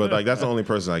sure. But like that's the only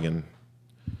person I can.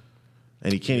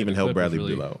 And he can't even help Bradley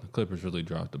Beal out. The Clippers really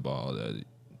dropped the ball.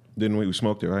 Didn't we? We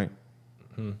smoked it, right?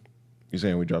 You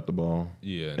saying we dropped the ball?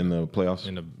 Yeah, In the playoffs?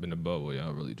 in the bubble,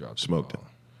 y'all really dropped Smoked the ball.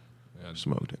 Yeah,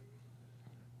 Smoked it.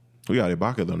 We got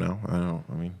Ibaka though now.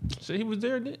 I mean, so he was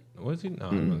there, was he? No,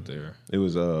 he wasn't there. it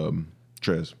was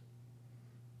Trez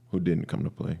who didn't come to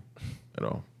play at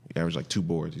all. He averaged like 2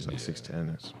 boards. He's like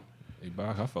 6'10".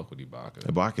 Ibaka, I fuck with Ibaka.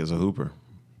 Ibaka is a hooper.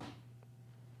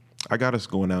 I got us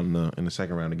going out in the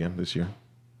second round again this year.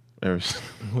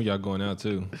 Who y'all going out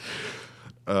to?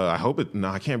 I hope it. No,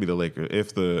 I can't be the Lakers.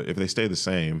 If they stay the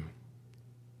same,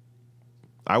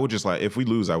 I would just like if we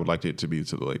lose, I would like it to be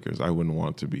to the Lakers. I wouldn't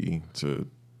want it to be to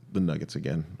the Nuggets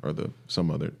again or some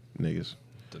other niggas.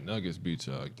 The Nuggets beat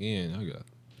y'all again.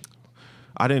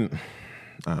 I don't.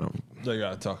 They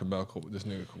gotta talk about this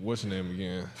nigga. What's his name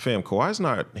again? Fam, Kawhi's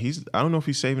not. I don't know if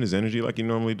he's saving his energy like he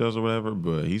normally does or whatever,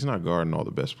 but he's not guarding all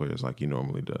the best players like he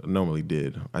normally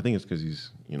did. I think it's because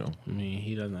he's I mean,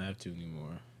 he doesn't have to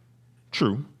anymore.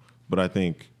 true, but I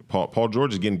think Paul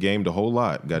George is getting gamed a whole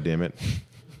lot. God damn it,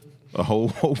 a whole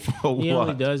He lot.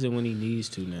 only does it when he needs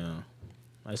to now.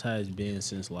 That's how it's been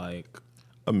since like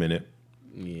A minute.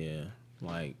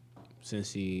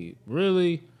 since he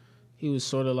was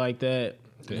sort of like that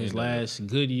in his last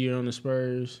good year on the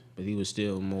Spurs, but he was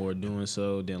still more doing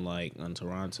so than like on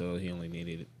Toronto. He only did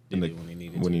it when he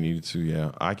needed to. When he needed to,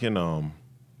 yeah. I can.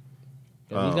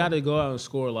 He got to go out and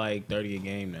score like 30 a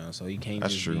game now, so he can't.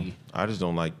 That's just true. Be, I just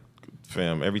don't like,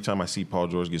 fam. Every time I see Paul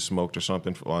George get smoked or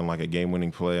something on like a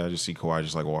game-winning play, I just see Kawhi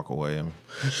just like walk away. And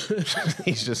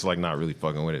he's just like not really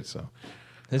fucking with it. So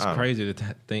It's crazy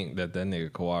to think that nigga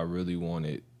Kawhi really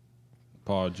wanted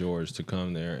Paul George to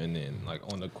come there, and then like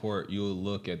on the court, you'll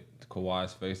look at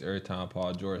Kawhi's face every time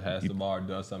Paul George has the ball or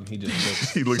does something. He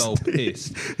just looks so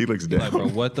pissed. He looks down. Like, bro,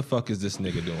 what the fuck is this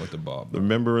nigga doing with the ball, bro?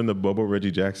 Remember in the bubble,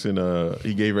 Reggie Jackson,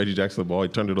 he gave Reggie Jackson the ball. He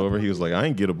turned it over. He was like, I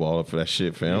ain't get a ball up for that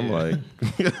shit, fam. Yeah. Like,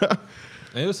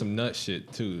 And it was some nut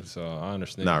shit too, so I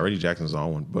understand. nah, Reggie Jackson's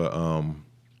on one. But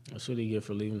that's what he get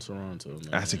for leaving Toronto. Man.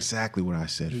 that's exactly what I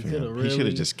said, He fam. coulda He should really-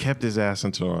 have just kept his ass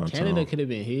in Toronto. Canada could have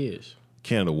been his.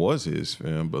 Canada was his,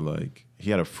 fam. But like, he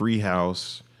had a free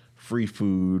house, free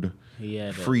food, He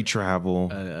had free travel,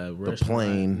 a the restaurant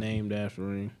plane. named after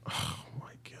him. Oh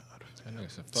my god. That nigga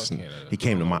said, fuck Canada. He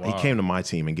came to Wow. he came to my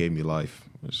team and gave me life.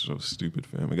 It's so stupid,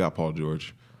 fam. We got Paul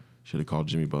George. Should have called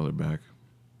Jimmy Butler back.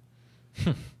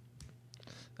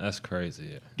 That's crazy.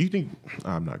 Yeah. Do you think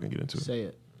I'm not gonna get into it? Say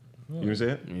it. You gonna say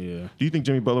it? Yeah. Do you think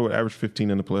Jimmy Butler would average 15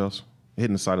 in the playoffs,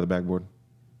 hitting the side of the backboard?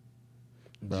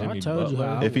 Bro, I Jimmy told you Butler?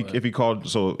 how I If would. he called,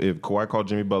 so if Kawhi called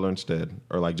Jimmy Butler instead,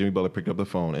 or like Jimmy Butler picked up the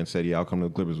phone and said, "Yeah, I'll come to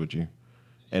the Clippers with you,"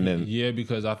 and then Yeah,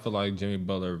 because I feel like Jimmy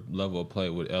Butler level of play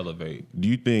would elevate. do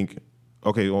you think?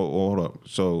 Okay, hold up.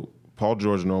 So Paul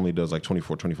George normally does like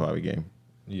 24, 25 a game.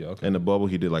 Yeah, okay. In the bubble,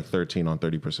 he did like 13 on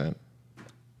 30%.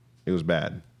 It was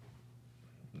bad.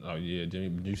 Oh yeah, Jimmy.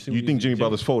 Did you see? You what think he- Jimmy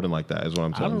Butler's folding like that? Is what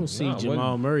I'm I telling don't you. see Nah,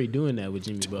 Jamal Murray doing that with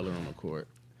Jimmy Butler on the court.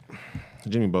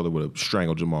 Jimmy Butler would have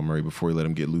strangled Jamal Murray before he let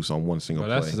him get loose on one single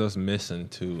Bro, that's play. us missing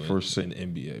too in, First in the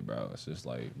NBA, bro. It's just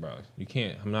like, bro, you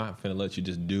can't. I'm not finna let you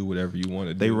just do whatever you want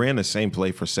to do. They ran the same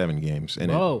play for 7 games,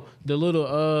 and Oh, the little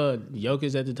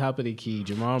Jokic at the top of the key.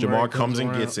 Jamal Jamal Murray comes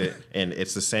and around. gets it, and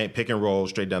it's the same pick and roll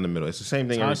straight down the middle. It's the same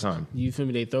thing every time. You feel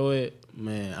me? They throw it.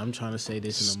 Man, I'm trying to say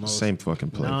this in the most Same fucking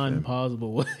play. fam.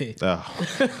 non-plausible way. Oh.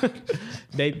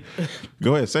 They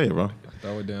Go ahead, say it, bro.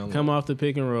 Throw it down. Come low. off the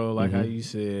pick and roll, like Mm-hmm. how you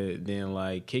said. Then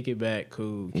like kick it back,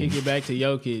 cool. Kick it back to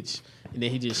Jokic, and then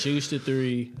he just shoots the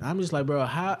three. I'm just like, bro,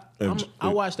 I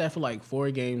watched that for like 4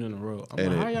 games in a row. I'm And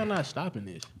like, how it- y'all not stopping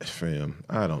this? Fam,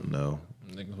 I don't know.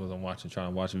 Niggas wasn't trying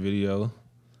to watch a video.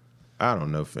 I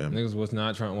don't know, fam. Niggas was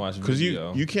not trying to watch a Because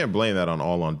video. you can't blame that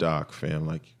all on Doc, fam.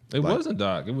 it wasn't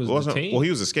Doc. It was the team. Well,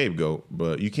 he was a scapegoat,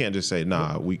 but you can't just say,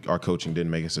 "Nah, our coaching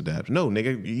didn't make us adapt." No,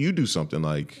 nigga, you do something.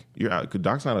 Like you're out.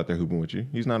 Doc's not out there hooping with you.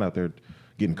 He's not out there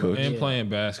getting cooked. and playing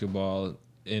basketball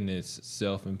in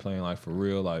itself and playing like for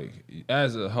real, like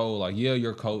as a whole, like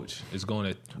your coach is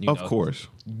going to, Of course,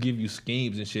 give you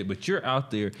schemes and shit, but you're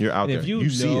out there. You're out and there. If you You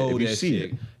see it. know If you that see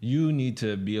shit, it. you need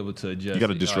to be able to adjust. You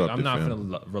gotta it. disrupt Like, I'm it, not fam.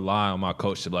 gonna rely on my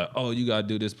coach to be like, oh, you gotta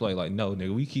do this play. Like, no,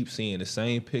 nigga, we keep seeing the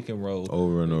same pick and roll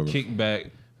Over and over. kick back.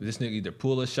 This nigga either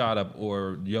pull a shot up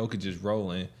or Jokic is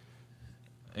rolling.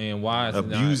 And why is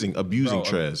abusing Bro,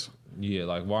 Trez. Yeah,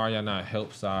 like why are y'all not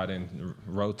help side and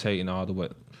rotating all the way?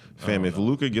 Fam, if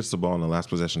Luka gets the ball in the last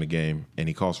possession of the game and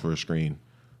he calls for a screen,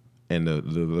 and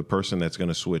the person that's going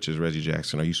to switch is Reggie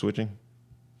Jackson, are you switching?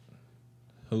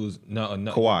 Who's no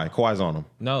Kawhi's on him.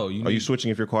 no? Are you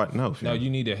switching if you're Kawhi? No, fam. No, you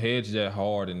need to hedge that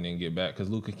hard and then get back because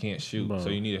Luka can't shoot. Bro. So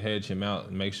you need to hedge him out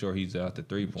and make sure he's out the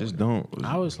 3-point. just don't.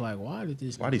 I was like, why'd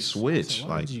he Why'd he switch? Why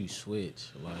Like- did you switch?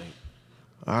 Like,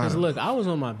 I cause don't- look, I was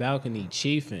on my balcony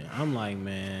chiefing. I'm like,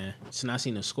 man, since I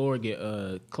seen the score get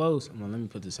close, I'm like, let me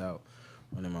put this out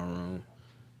in my room.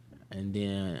 And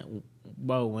then,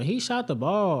 bro, when he shot the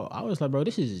ball, I was like, bro,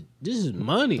 this is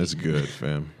money. That's good,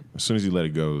 fam. As soon as you let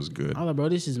it go, it was good. I was like, bro,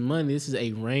 this is money. This is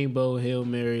a rainbow Hail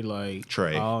Mary, like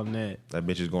Trey. all net. That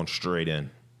bitch is going straight in.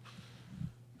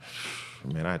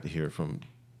 Man, I had to hear it from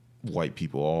white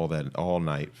people all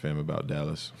night, fam, about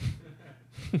Dallas.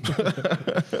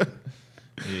 Yeah,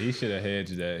 he should have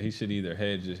hedged that. He should either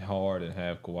hedge it hard and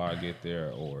have Kawhi get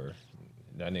there, or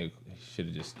that nigga should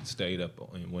have just stayed up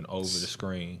and went over the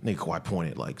screen. Nigga, Kawhi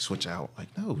pointed like switch out.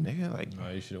 Like no, nigga, like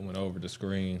He should have went over the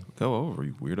screen go over,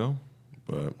 you weirdo.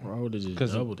 But Bro, I would have just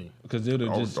 'Cause- doubled him. because it would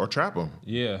have just or trap him.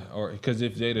 or because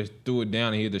if they'd have threw it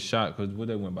down and hit the shot, because would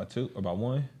they win by 2 or by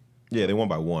 1? Yeah, they won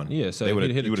by 1. Yeah, so they if would've-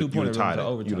 he'd hit a you would've- two-pointer, you'd have tied it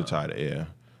it. went to You'd have overtime. tied it, yeah.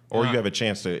 Or Nah. you have a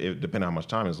chance to, depending on how much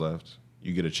time is left,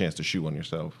 you get a chance to shoot on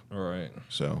yourself. All right.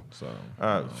 So, So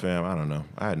fam, I don't know.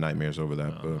 I had nightmares over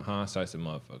that, but hindsight's a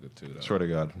motherfucker too. Though. swear to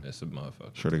God, That's a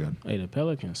motherfucker. swear to God, Hey, the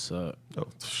Pelicans suck. oh,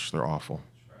 they're awful.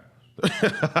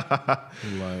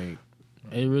 Like,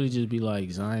 it really just be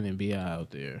like Zion and Bi out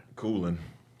there. Cooling.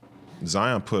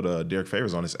 Zion put Derek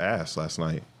Favors on his ass last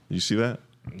night. You see that?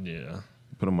 Yeah.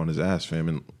 Put him on his ass, fam,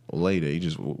 and later he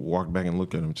just walked back and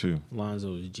looked at him too.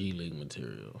 Lonzo is G League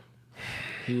material.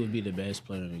 He would be the best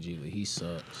player in the G League. He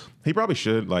sucks. He probably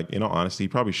should, like, in all honesty, he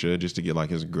probably should just to get like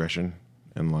his aggression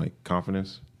and like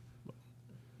confidence.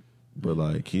 But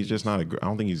like, he's just not. I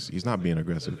don't think he's not being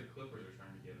aggressive. The Clippers are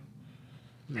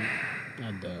trying to get him.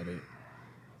 I doubt it.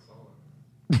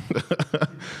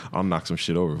 I'll knock some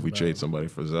shit over if we trade somebody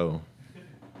for Zoe.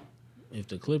 If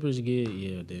the Clippers get,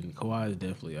 yeah, then Kawhi is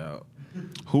definitely out.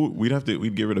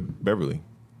 We'd get rid of Beverly,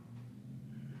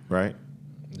 right?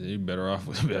 You better off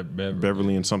with Beverly.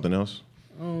 Beverly and something else.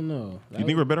 I don't know. You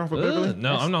think we're better off with Beverly?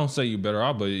 No, I'm not saying you better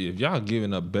off, but if y'all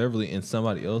giving up Beverly and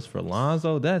somebody else for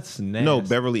Lonzo, that's nasty. No,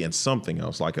 Beverly and something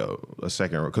else, like a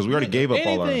second, because we already gave up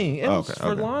all our. Anything else for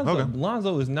okay. Lonzo. Okay.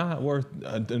 Lonzo is not worth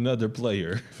another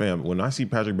player. Fam, when I see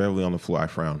Patrick Beverly on the floor, I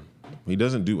frown. He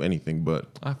doesn't do anything but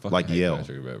I fucking like hate yell.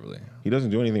 Patrick Beverly. He doesn't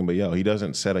do anything but yell. He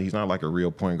doesn't set up. He's not like a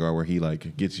real point guard where he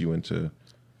like gets you into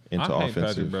I hate Patrick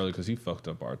offensive. Beverly because he fucked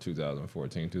up our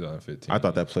 2014, 2015. I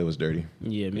thought that play was dirty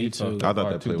Yeah, me he too. fucked I up thought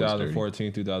our that play was dirty.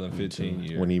 2014, 2015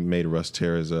 year. when he made Russ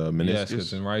tear his Yes, meniscus.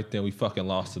 because then right then we fucking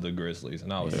lost to the Grizzlies,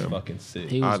 and I was fucking sick.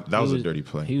 that was a dirty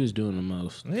play. He was doing the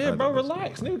most. Yeah, I bro, thought it was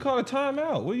relax. Nigga called a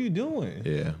timeout. What are you doing?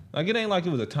 Yeah. Like, it ain't like it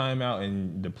was a timeout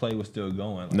and the play was still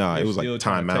going. Like, No, they're it was like still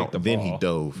trying to take timeout. the Then he ball.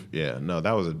 dove. Yeah, no,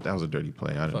 that was a dirty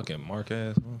play. I didn't Fucking mark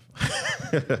ass.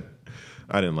 motherfucker.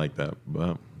 I didn't like that,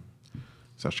 but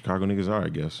that's how Chicago niggas are, I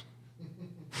guess.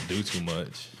 Do too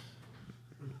much.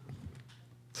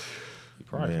 He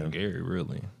probably Man. from Gary,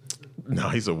 really. No,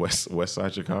 he's a West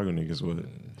Side Chicago nigga is what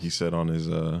he said on his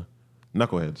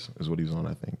Knuckleheads is what he's on,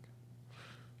 I think.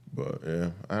 But yeah,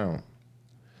 I don't.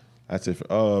 That's it.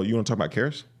 You want to talk about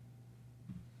Karras?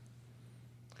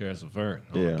 Harrison Levert.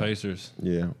 Yeah. Pacers.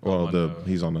 Yeah. Well, on the-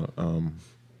 he's on the.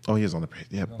 Oh, he is on the.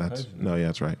 Yeah, that's Pacers. no. Yeah,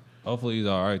 that's right. Hopefully he's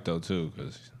all right, though, too,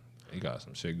 because he got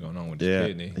some shit going on with his Yeah,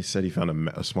 kidney. he said he found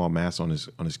a small mass on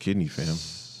his kidney, fam.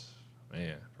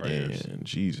 Man, prayers. And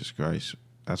Jesus Christ,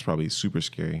 that's probably super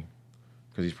scary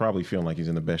because he's probably feeling like he's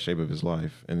in the best shape of his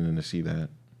life, and then to see that,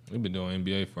 We've been doing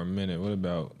NBA for a minute. What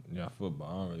about football?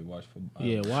 I don't really watch football.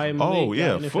 Yeah, why? Oh,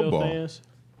 yeah, football. Fans?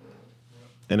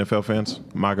 NFL fans,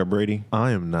 Maga Brady,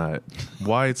 I am not.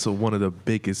 Wyatt's one of the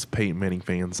biggest Peyton Manning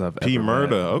fans I've P. ever Murda.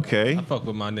 met. Okay, I fuck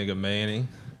with my nigga Manny.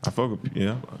 I fuck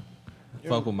with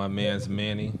Fuck with my man's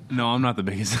Manny. No, I'm not the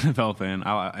biggest NFL fan.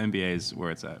 NBA is where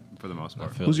it's at for the most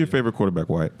part. Who's your favorite quarterback,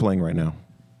 Wyatt, playing right now?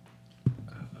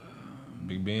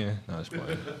 Big Ben? No, just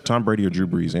playing. Tom Brady or Drew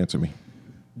Brees? Answer me.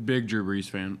 Big Drew Brees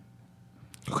fan.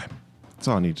 Okay, that's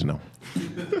all I need to know.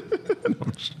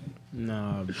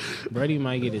 Nah, Brady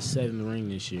might get his 7th ring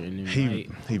this year, and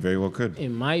He very well could. it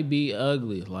might be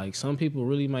ugly. Like some people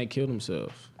really might kill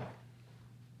themselves.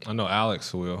 I know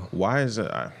Alex will. Why is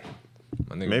it?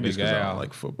 My nigga Maybe it's Big because I Al. don't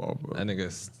like football. But That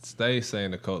nigga stay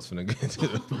saying the Colts finna get to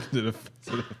the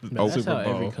But that's Super how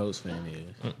every Bowl. Colts fan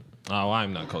is. Oh,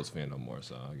 I'm not Colts fan no more,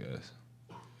 so I guess.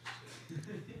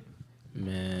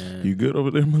 Man, you good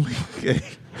over there, Malik? Hey,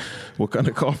 what kind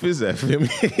of cough is that, feel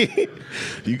me?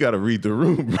 You got to read the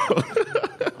room, bro.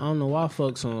 I don't know why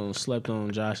folks slept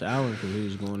on Josh Allen because he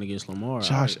was going against Lamar.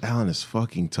 Josh Allen is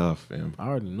fucking tough, fam. I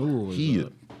already knew it was He-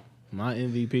 up. My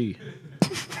MVP.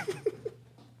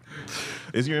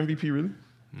 Is your MVP really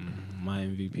My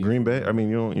MVP. Green Bay? I mean,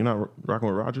 you're not rocking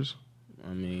with Rodgers,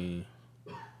 I mean,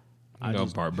 You know,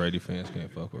 part Brady fans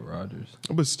can't fuck with Rodgers.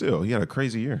 but still, he had a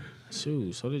crazy year.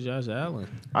 shoot, so did Josh Allen.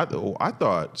 I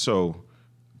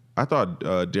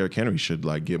thought Derrick Henry should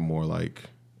like get more like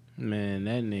Man,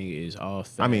 that nigga is all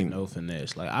fat, I mean- no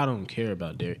finesse. Like, I don't care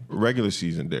about Derrick. regular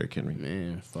season Derrick Henry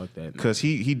Man, fuck that. because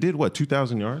he did what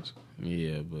 2,000 yards,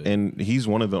 Yeah, but and he's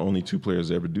one of the only 2 players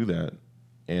to ever do that.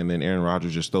 And then Aaron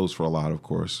Rodgers just throws for a lot, of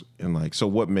course. And like, so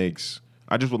what makes?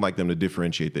 I just would like them to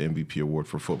differentiate the MVP award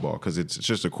for football because it's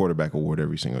just a quarterback award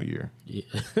every single year. yeah.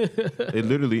 It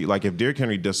literally, like, if Derrick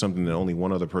Henry does something that only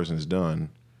one other person has done,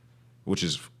 which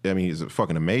is, I mean, is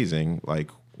fucking amazing.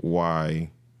 Like, why?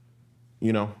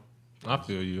 You know, I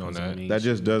feel you on that. that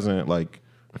just doesn't like.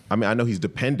 I mean, I know he's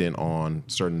dependent on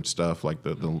certain stuff like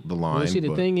the line. Well, see, the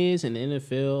but- thing is, in the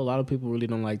NFL, a lot of people really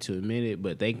don't like to admit it,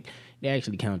 but they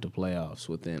actually count the playoffs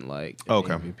within like the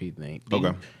Okay. MVP thing.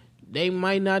 Okay. They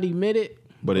might not admit it,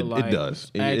 But it like, does.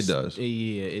 It does.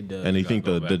 Yeah, it does. and you think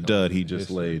go the back dud on he just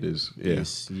history. laid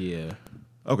is yeah.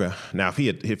 Okay. Now if he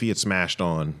had smashed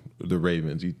on the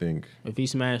Ravens, you think If he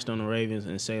smashed on the Ravens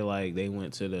and say like they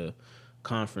went to the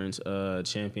conference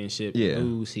championship, Yeah.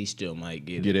 lose, he still might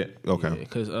get Get it? Okay.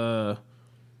 Because the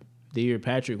year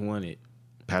Patrick won it,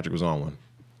 Patrick was on one?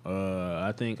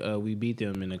 I think we beat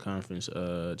them in the conference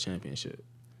championship,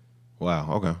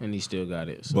 Wow. Okay. and he still got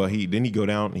it. So, But he didn't he go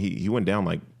down. He went down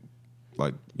like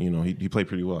he played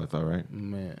pretty well. I thought, right?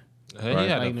 man, Hey, Right. he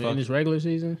had like a in fuck, his regular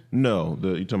season. No,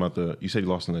 you talking about you said he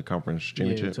lost in the conference Yeah,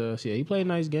 championship. to us. Yeah, he played a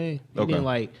nice game. He Okay. didn't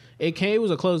like it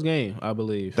was a close game, I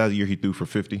believe. That year he threw for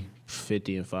 50.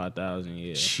 50 and 5,000.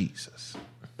 Yeah, Jesus,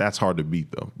 that's hard to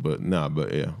beat though. But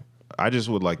yeah, I just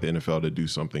would like the NFL to do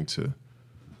something to,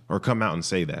 or come out and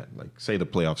say that, like say the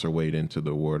playoffs are weighed into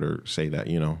the award, or say that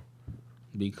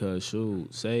because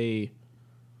shoot, say.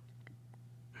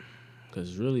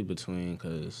 Because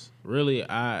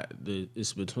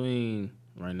it's between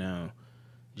right now,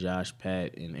 Josh,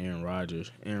 Pat, and Aaron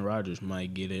Rodgers. Aaron Rodgers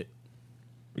might get it.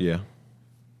 yeah,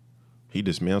 he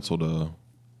dismantled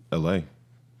L.A.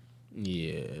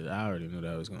 Yeah, I already knew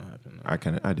that was gonna happen.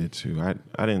 I did too. I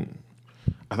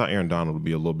thought Aaron Donald would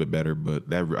be a little bit better, but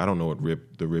I don't know what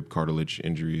the rib cartilage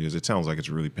injury is. It sounds like it's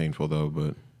really painful though,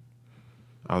 but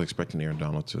I was expecting Aaron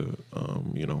Donald to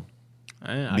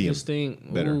I Be just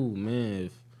think, better. ooh man,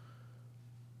 if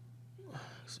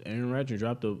Aaron Rodgers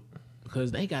dropped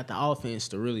because they got the offense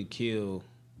to really kill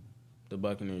the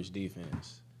Buccaneers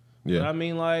defense. But yeah. I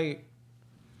mean, like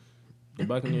the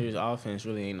Buccaneers offense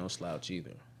really ain't no slouch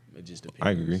either. It just depends.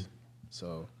 I agree.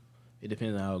 So it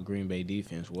depends on how Green Bay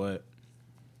defense what.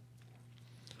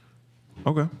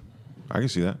 Okay, I can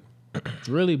see that.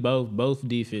 Really, both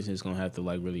defenses gonna have to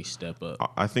like really step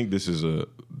up. I think this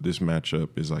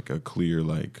matchup is like a clear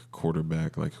like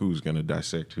quarterback, like who's gonna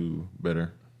dissect who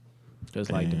better.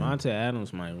 Because like And Devontae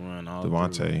Adams might run all through.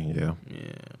 Devontae, yeah.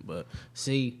 Yeah, but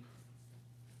see,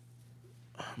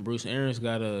 Bruce Arians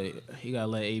gotta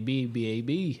let AB be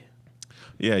AB.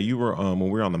 Yeah, you were when we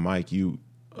were on the mic.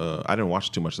 I didn't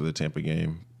watch too much of the Tampa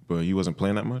game, but you wasn't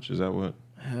playing that much. Is that what?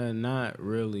 Not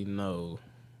really. No.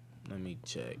 Let me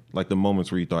check. Like the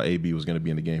moments where you thought AB was going to be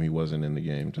in the game, he wasn't in the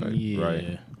game type, Yeah.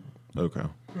 right? Okay.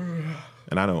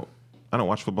 And I don't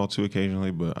watch football too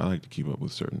occasionally, but I like to keep up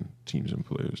with certain teams and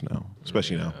players now,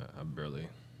 especially now. I barely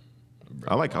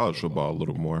I like college football a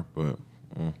little more, but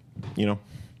I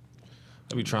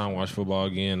be trying to watch football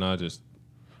again.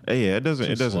 Yeah, it doesn't.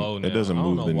 Too It doesn't. slow It now. doesn't I don't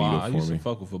move know the why. needle I for used me. to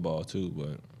fuck with football too,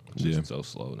 but it's Yeah. just so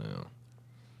slow now.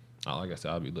 Like I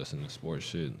said, I'll be listening to sports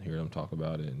shit, hear them talk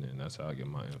about it, and then that's how I get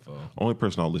my info. Only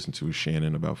person I'll listen to is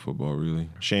Shannon about football. Really,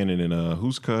 Shannon and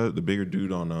who's cut the bigger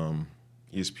dude on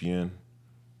ESPN.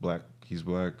 Black. He's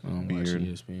black. I don't watch Beard.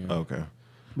 ESPN. Okay.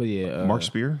 But yeah, Mark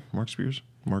Spears.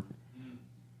 Mark.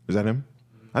 Is that him?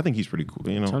 I think he's pretty cool.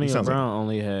 You know, he Antonio sounds Brown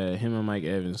only had him and Mike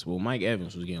Evans. Well, Mike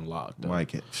Evans was getting locked up.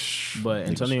 like Mike. But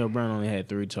Antonio Brown only had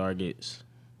 3 targets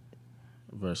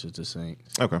versus the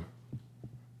Saints. Okay.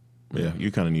 Yeah,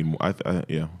 you kind of need more.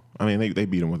 Yeah. I mean, they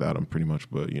beat him without him pretty much,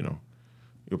 but you know,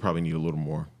 you'll probably need a little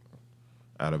more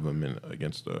out of him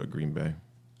against Green Bay.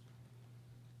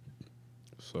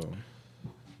 So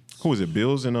Who was it?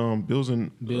 Bills and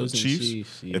Chiefs,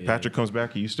 Chiefs. yeah. If Patrick comes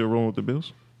back, are you still rolling with the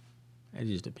Bills? it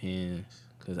just depends.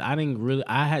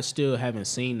 Because still haven't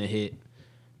seen the hit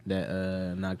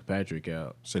that knocked Patrick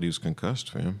out. Said he was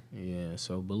concussed, fam. Yeah,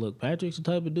 so, but look, Patrick's the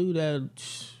type of dude that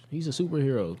he's a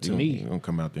superhero to He me. gonna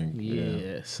come out there.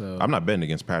 Yeah, so I'm not betting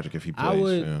against Patrick if he plays. I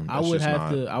would fam. I That's would just have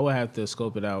not- to I would have to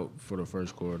scope it out for the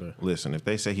first quarter. Listen, if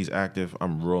they say he's active,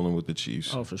 I'm rolling with the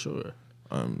Chiefs. Oh, for sure.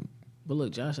 But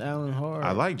look, Josh Allen hard.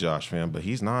 I like Josh, fam, but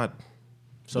he's not.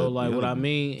 So the like what other- I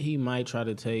mean, he might try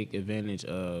to take advantage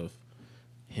of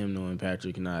him knowing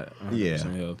Patrick not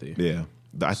 100% healthy. Yeah,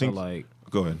 I think. like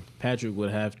Go ahead. Patrick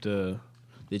would have to.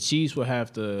 The Chiefs would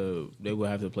have to. They would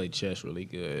have to play chess really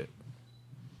good.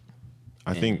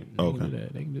 I think. They Okay. can do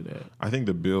that. They can do that. I think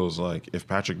the Bills, like, if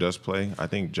Patrick does play, I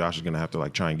think Josh is gonna have to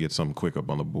like try and get something quick up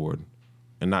on the board,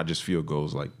 and not just field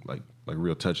goals, like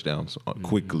real touchdowns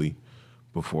quickly,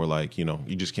 before like you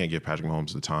just can't give Patrick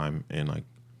Mahomes the time and like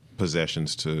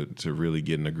possessions to really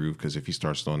get in the groove. Because if he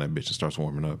starts throwing that bitch and starts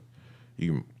warming up,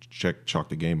 you can chalk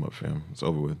the game up, fam. It's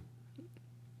over with.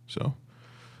 So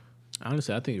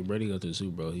Honestly, I think if Brady goes to the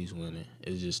Super Bowl, he's winning.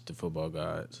 It's just the football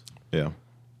gods. yeah,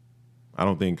 I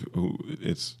don't think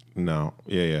it's no.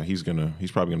 Yeah. He's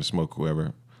probably gonna smoke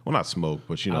whoever. Well, not smoke,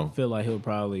 but I feel like he'll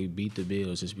probably beat the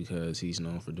Bills just because he's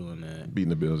known for doing that. beating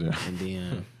the Bills. Yeah. And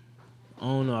then I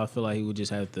don't know. I feel like he would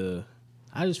just have to.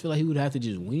 I just feel like he would have to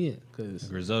just win because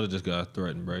Griselda just got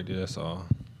threatened Brady. That's all.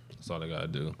 That's all they gotta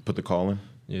do. Put the call in.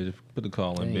 Yeah, just put the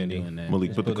call in, ain't Benny. doing that.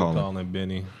 Malik, put the call in.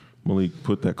 Benny. Malik,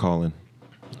 put that call in.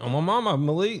 Oh, my mama,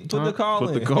 Malik, put the call Put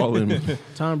in. the call in.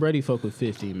 Tom Brady fuck with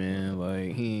 50, man.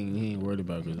 Like he ain't worried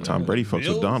about Griselda. Tom Brady fucks with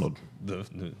Bills? Donald. The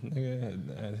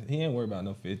nigga, he ain't worried about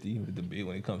no 50 with the bill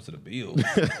when it comes to the Bills.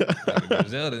 Like the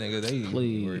Griselda nigga, they ain't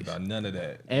Please. worried about none of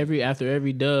that. After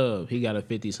every dub, he got a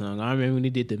 50 song. I remember when he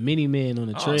did the Mini Man on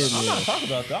the I'm treadmill. not talking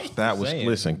about that. I'm That was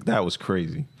saying. that was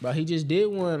crazy. But he just did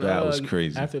one. That was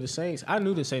crazy. After the Saints, I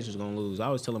knew the Saints was gonna lose. I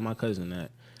was telling my cousin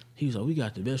that. He was like, "We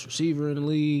got the best receiver in the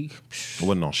league." It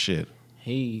wasn't on shit.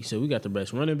 He said, "We got the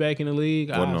best running back in the league."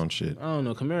 Wasn't on shit. I don't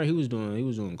know. Kamara, he was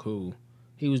doing cool.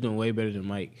 He was doing way better than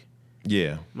Mike.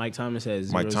 Yeah. Mike Thomas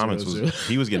has Mike Thomas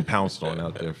he was getting pounced on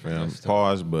out there, fam.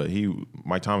 Pause, but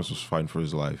Mike Thomas was fighting for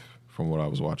his life from what I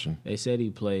was watching. They said he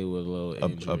played with a little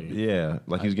injury. Yeah,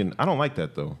 like he's getting. I don't like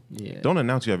that though. Yeah. Don't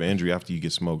announce you have an injury after you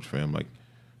get smoked, fam. Like,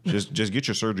 just get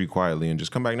your surgery quietly and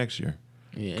just come back next year.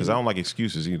 Yeah, Because I don't like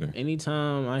excuses either.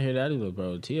 anytime I hear that, I go,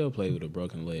 bro, T.O. played with a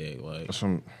broken leg. Like, That's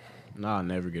from I'll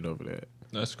never get over that.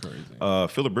 That's crazy.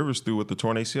 Phillip Rivers threw with the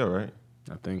torn ACL, right?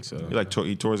 I think so.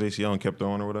 He tore his ACL and kept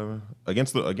throwing or whatever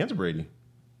against Brady.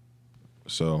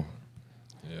 So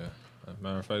Yeah. As a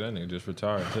matter of fact, that nigga just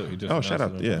retired too. He just shout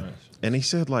announced out, it in yeah. advance. And he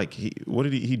said like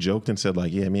he joked and said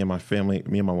like, yeah, me and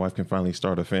my wife can finally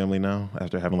start a family now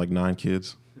after having like 9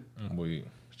 kids. We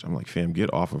I'm like, fam,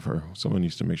 get off of her. Someone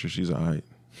needs to make sure she's all right.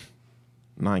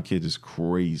 9 kids is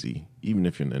crazy, even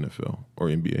if you're in the NFL or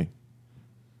NBA.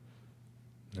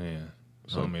 Man,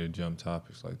 I don't mean to jump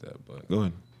topics like that, but Go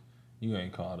ahead. you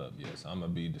ain't caught up yet, so I'm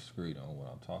gonna be discreet on what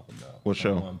I'm talking about. What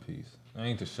show? One Piece. I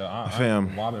ain't the show.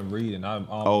 Fam. I've been reading.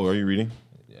 Oh, are you reading?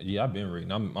 Yeah, I've been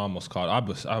reading. I'm almost caught.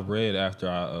 I read after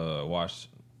I watched.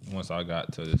 Once I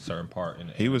got to a certain part in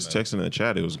the He was anime. texting in the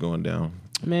chat. It was going down.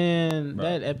 Man, Bro.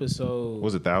 that episode.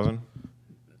 Was it 1,000?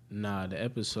 Nah, the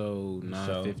episode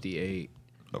 958.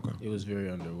 Okay. It was very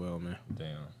underwhelming.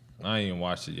 Damn, I ain't even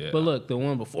watched it yet. But look, the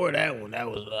one before that one, that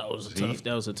was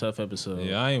a tough episode.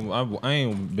 Yeah, I haven't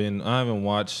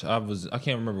watched. I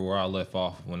can't remember where I left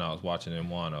off when I was watching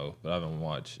Wano, but I haven't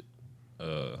watched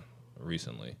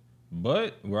recently.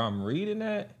 But where I'm reading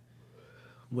at,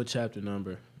 What chapter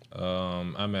number?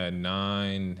 I'm at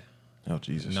 990. Oh,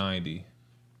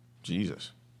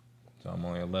 Jesus. So I'm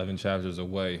only 11 chapters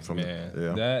away, From man.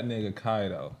 yeah. That nigga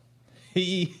Kaido,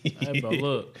 Hey, bro,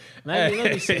 look. Let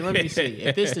me see.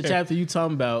 If this the chapter you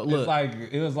talking about, look.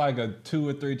 It was like a 2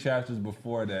 or 3 chapters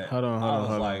before that. Hold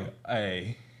on.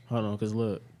 Hey. Hold on, because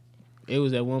look. It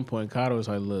was at one point, Carter was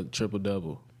like, look,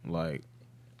 triple-double. Like,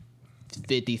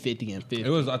 50, 50, and 50.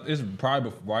 It's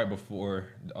probably right before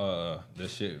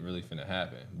this shit really finna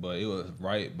happen. But it was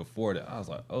right before that. I was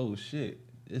like, oh, shit.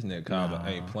 This nigga Kaba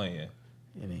ain't playing.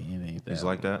 It ain't that. He's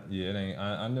like that. Yeah, it ain't.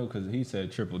 I know because he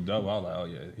said triple-double. I was like, oh,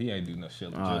 yeah. He ain't do no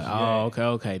shit.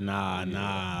 Okay.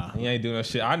 Nah. He ain't doing no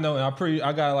shit. I know.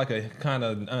 I got like a kind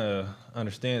of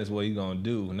understand what he gonna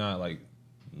do. Not like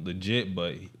legit,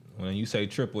 but when you say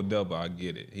triple-double, I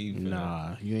get it.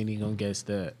 Nah, you ain't even gonna guess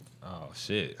that. Oh,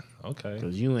 shit. Okay.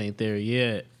 Because you ain't there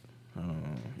yet.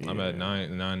 I'm at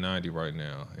 990 right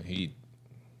now, and he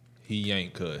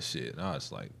yanked cuz shit. And I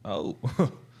was like, oh.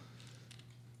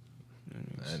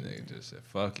 That nigga just said,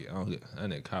 fuck it. That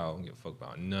nigga Kyle don't give a fuck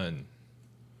about nothing.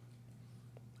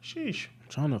 Sheesh. I'm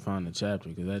trying to find the chapter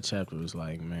because that chapter was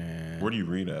like, man. Where do you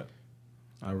read at?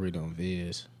 I read on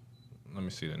Viz. Let me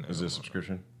see the name. Is this a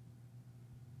subscription?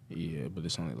 Yeah, but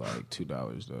it's only like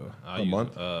 $2 though. A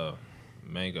month?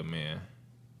 Manga Man.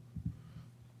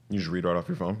 You just read right off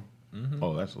your phone? Mm-hmm.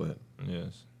 Oh, that's lit.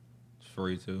 Yes. It's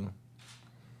free too.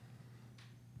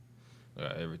 I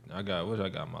got everything. What I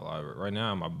got in my library? Right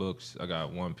now, in my books, I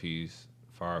got One Piece,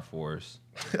 Fire Force.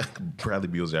 Bradley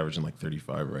Beal's averaging like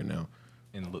 35 right now.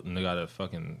 And they got a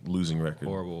fucking Losing record.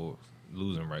 horrible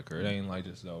losing record. It ain't like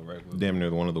just no regular. Damn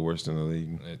near one of the worst in the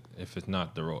league. If it's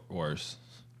not the worst.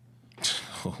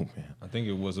 Oh, man. I think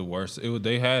it was the worst.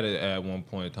 They had it at one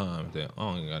point in time. That I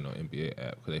don't even got no NBA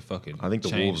app because they fucking I think the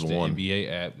changed Wolves the won.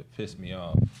 NBA app to piss me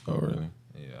off. Oh, really?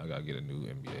 Yeah, I gotta get a new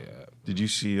NBA app, Did you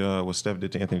see what Steph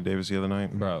did to Anthony Davis the other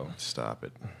night? bro. Stop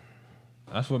it.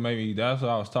 That's what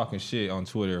I was talking shit on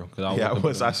Twitter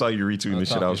because I saw you retweeting the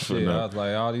shit I was putting I up. was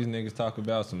like, all these niggas talk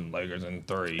about some Lakers in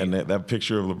 3. And that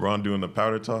picture of LeBron doing the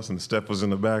powder toss and Steph was in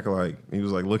the back, like, he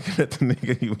was like looking at the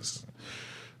nigga. He was,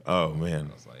 oh,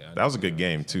 man. like, yeah, That was a good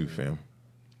game, too, fam.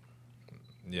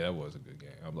 Yeah, it was a good game.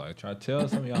 I'm like, try to tell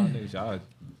some of y'all niggas,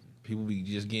 people be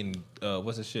just getting,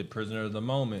 what's the shit, prisoner of the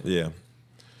moment. Yeah.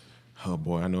 Oh,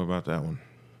 boy, I know about that one.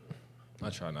 I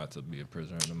try not to be a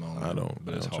prisoner of the moment. I don't.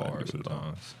 But I it's don't try to hard do it at all.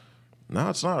 sometimes. No,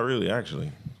 it's not really,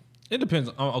 actually. It depends.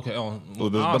 I'll say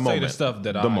the moment. stuff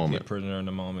that The I moment. get prisoner in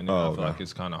the moment. Oh, I feel okay. like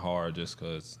it's kind of hard just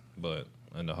because, but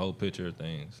in the whole picture of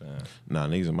things, Nah,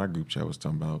 niggas in my group chat was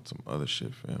talking about some other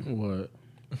shit, fam. What?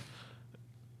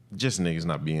 Just niggas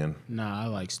not being Nah, I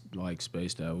like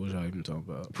Spaced Out. What y'all even talking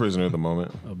about? prisoner of the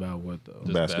moment. About what though?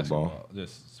 just Basketball.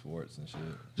 just sports and shit.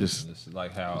 Just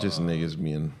like how niggas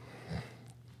being.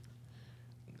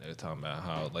 they're talking about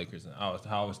how Lakers. I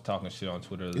was talking shit on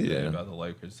Twitter the other day Yeah. about the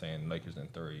Lakers saying Lakers in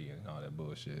 3 and all that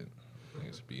bullshit.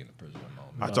 Niggas be in the prisoner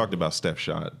moment. I talked about Steph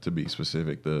shot, to be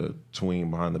specific, the tween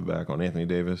behind the back on Anthony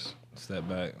Davis. Step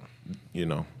back. You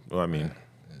know, well, I mean,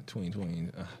 Tween.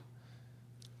 it's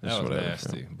That was whatever,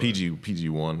 nasty. fam. but-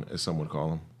 PG1, as some would call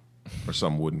him, or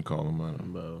some wouldn't call him. I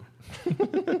don't know.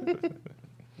 Bro.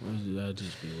 That'll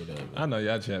just be whatever. I know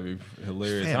y'all chat be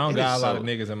hilarious. Fam, I don't it got a is lot so- of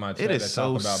niggas in my it chat is that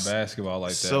so talk about basketball like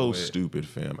that. So with- stupid,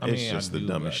 fam. I It's mean, just I the do,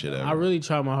 dumbest but shit ever. I really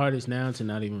try my hardest now to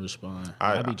not even respond.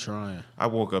 I be trying. I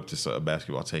woke up to a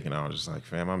basketball taking out. I was just like,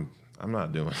 fam, I'm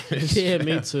not doing this. Yeah,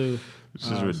 me too. This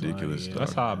is I was ridiculous. like, dog.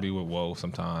 That's how I be with Woe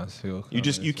sometimes.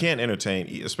 You can't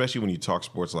entertain, especially when you talk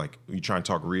sports. Like you try and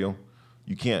talk real,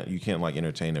 you can't like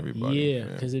entertain everybody. Yeah,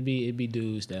 because it'd be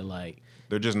dudes that like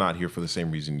They're just not here for the same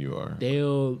reason you are.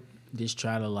 they'll just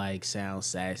try to like sound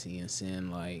sassy and send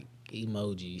like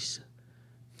emojis.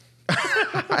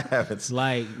 I haven't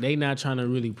Like they not trying to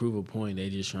really prove a point. They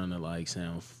just trying to like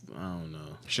sound. I don't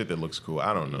know. shit that looks cool.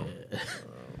 I don't know.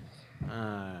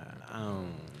 I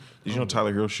don't. Did you know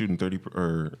Tyler Hero shooting 30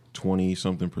 or 20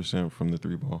 something % from the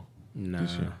 3-ball Nah.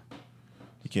 this year?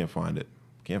 You can't find it.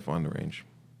 Can't find the range.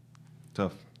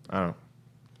 Tough. I don't know.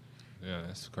 Yeah,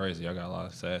 that's crazy. I got a lot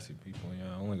of sassy people.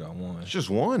 Yeah, I only got one. It's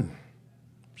just one.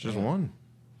 It's just one.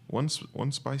 One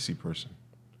spicy person.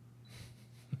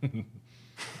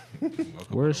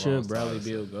 Where should Bradley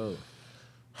Beal go?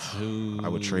 I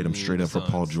would trade him straight up for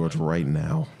Paul George right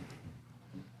now.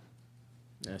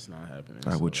 That's not happening.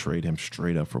 I would trade him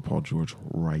straight up for Paul George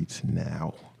right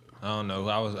now. I don't know.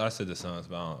 I said the Suns,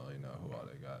 but I don't really know who all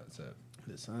they got except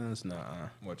The Suns, nah.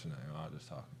 what's your name? I'll just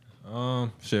talk.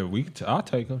 Shit, I'll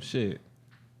take him. Shit,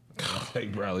 I'll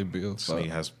take Bradley Beal. So he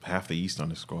has half the East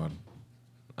on his squad.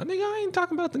 I think I ain't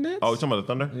talking about the Nets. Oh, you talking about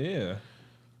the Thunder? yeah.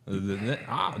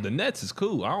 The Nets is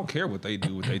cool. I don't care what they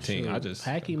do with their team. I just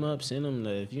pack him up, send him to.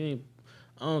 If you ain't,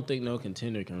 I don't think no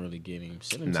contender can really get him.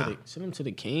 Send him Nah. to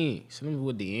the King. Send him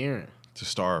with De'Aaron. To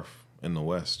starve in the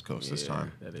West Coast this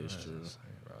time. That is true.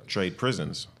 Trade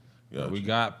prisons. Yeah, We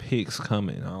got picks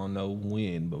coming. I don't know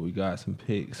when, but we got some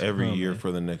picks every coming year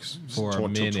for the next for a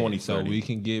 2030. minute, so we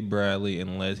can get Bradley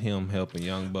and let him help a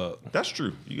young buck. That's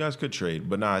true. You guys could trade,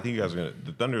 but nah, I think you guys are gonna.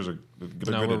 The Thunders are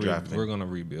they're No, good at drafting. we're gonna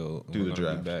rebuild. Do we're the gonna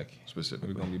draft be back.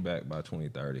 specifically. We're gonna be back by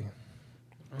 2030.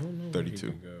 I don't know.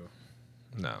 32.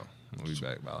 No, we'll be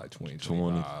back by like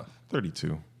 2025. 32.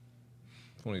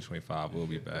 2025, we'll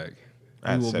be back.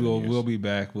 At 7 years. We'll be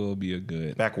back. We'll be a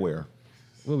good. Back where?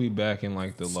 We'll be back in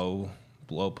like the low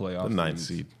playoff. The 9th seeds.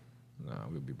 seed. No,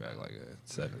 we'll be back like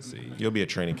a 7th seed. You'll be at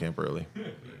training camp early.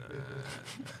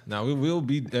 Now we will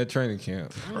be at training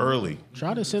camp. Early.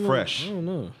 Try to send Fresh. them. I don't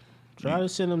know. Try to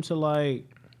send them to like.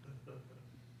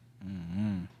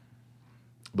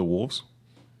 The Wolves.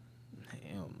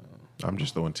 Hell no. I'm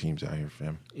just throwing teams out here,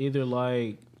 fam. Either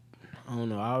like, I don't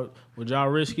know. Would y'all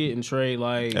risk it and trade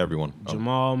like Everyone.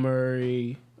 Jamal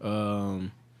Murray,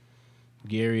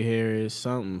 Gary Harris,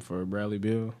 something for Bradley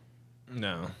Beal?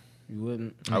 No, You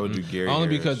wouldn't. I would do Gary. only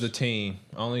Harris. because the team.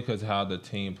 Only because how the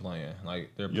team playing.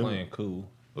 Like they're Yeah. playing cool.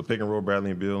 the pick and roll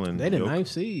Bradley and Bill and They the Yoke. 9th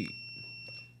seed.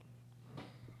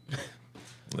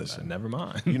 Listen, Never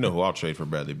mind. you know who I'll trade for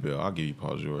Bradley Bill. I'll give you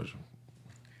Paul George.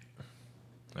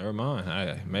 Never mind.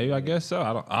 I guess so.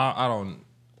 I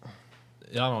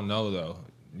don't know though.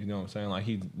 You know what I'm saying? Like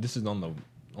this is on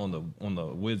the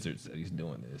Wizards that he's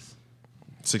doing this.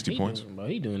 60 points.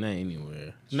 He doing that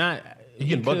anywhere. Not He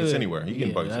getting buckets could- anywhere. He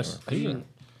getting buckets that's- anywhere.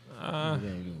 he can- he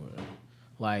anywhere.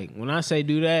 Like when I say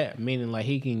do that, meaning like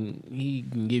he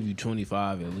can give you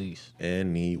 25 at least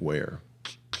Anywhere.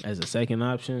 as a second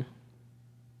option.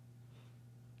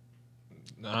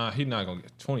 Nah, he's not gonna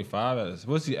get 25.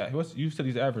 What's you said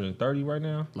he's averaging 30 right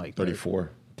now? Like 34.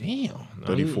 Damn. No,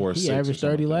 34. He 6 or averaged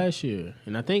something 30 like that. last year,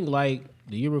 and I think like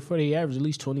the year before he averaged at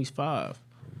least 25.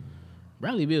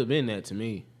 Bradley Beal been that to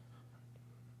me.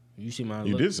 You see my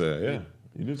You look? did say it, yeah.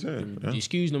 You did say it. Yeah.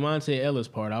 Excuse the Monte Ellis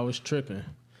part. I was tripping.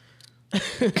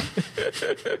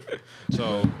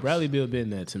 So Bradley Beal been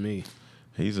that to me.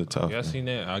 He's a tough. I guess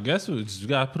I guess we just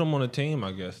gotta put him on a team.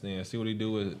 I guess then see what he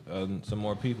do with some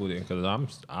more people then,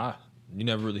 because you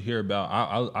never really hear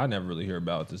about. I never really hear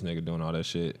about this nigga doing all that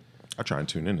shit. I try and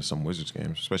tune into some Wizards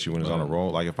games, especially when it's on a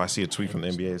roll. Like if I see a tweet from the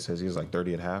NBA that says he's like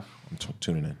 30 at half, I'm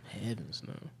tuning in. Heavens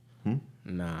no.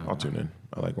 Nah. I'll tune in.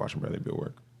 I like watching Bradley Beal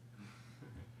work.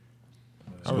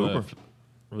 I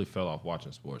really fell off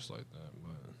watching sports like that,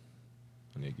 but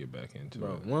I need to get back into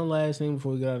Bro, it. one last thing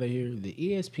before we get out of here. The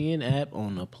ESPN app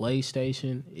on the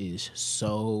PlayStation is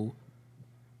so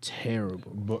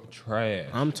terrible. But trash.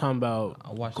 I'm talking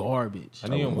about watched- garbage. I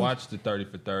didn't even watch the 30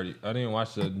 for 30. I didn't even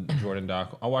watch the Jordan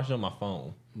doc. I watched it on my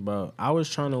phone. Bro, I was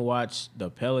trying to watch the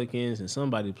Pelicans and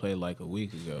somebody played like a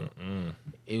week ago.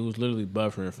 It was literally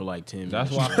buffering for like 10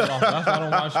 That's minutes. why I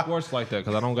don't watch sports like that,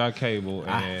 because I don't got cable.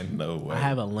 And No way. I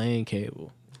have a LAN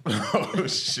cable. Oh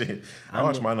shit! I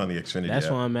watch mine on the Xfinity. That's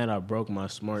app. why I'm mad I broke my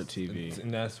smart TV.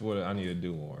 and that's what I need to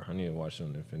do more. I need to watch it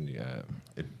on the Infinity app.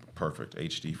 Perfect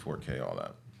HD, 4K, all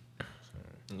that.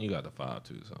 You got the 5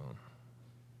 too, so.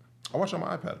 I watch on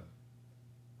my iPad.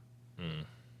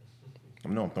 I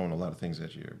know I'm throwing a lot of things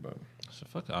at you here, but So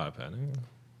fuck the iPad, nigga.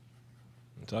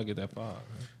 Until I get that 5. Man.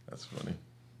 that's funny.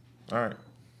 All right,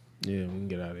 Yeah, we can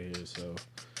get out of here. So,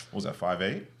 what was that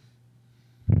 5.8?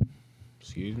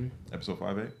 excuse me? Episode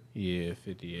 5.8? Yeah,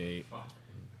 58.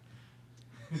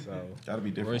 So, Gotta be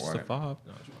different. Where's the Wyatt. 5?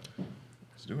 No, it's fine.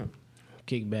 Let's do it.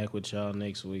 kick back with y'all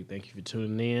next week. Thank you for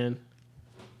tuning in.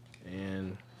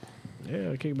 And yeah,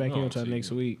 I'll kick back in with y'all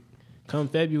next week. Come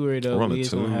February though, We're on we a is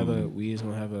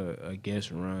gonna have tune. a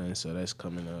guest run, so that's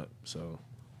coming up. So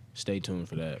stay tuned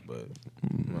for that. But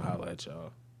I'm gonna holla at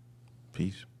y'all.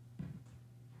 Peace.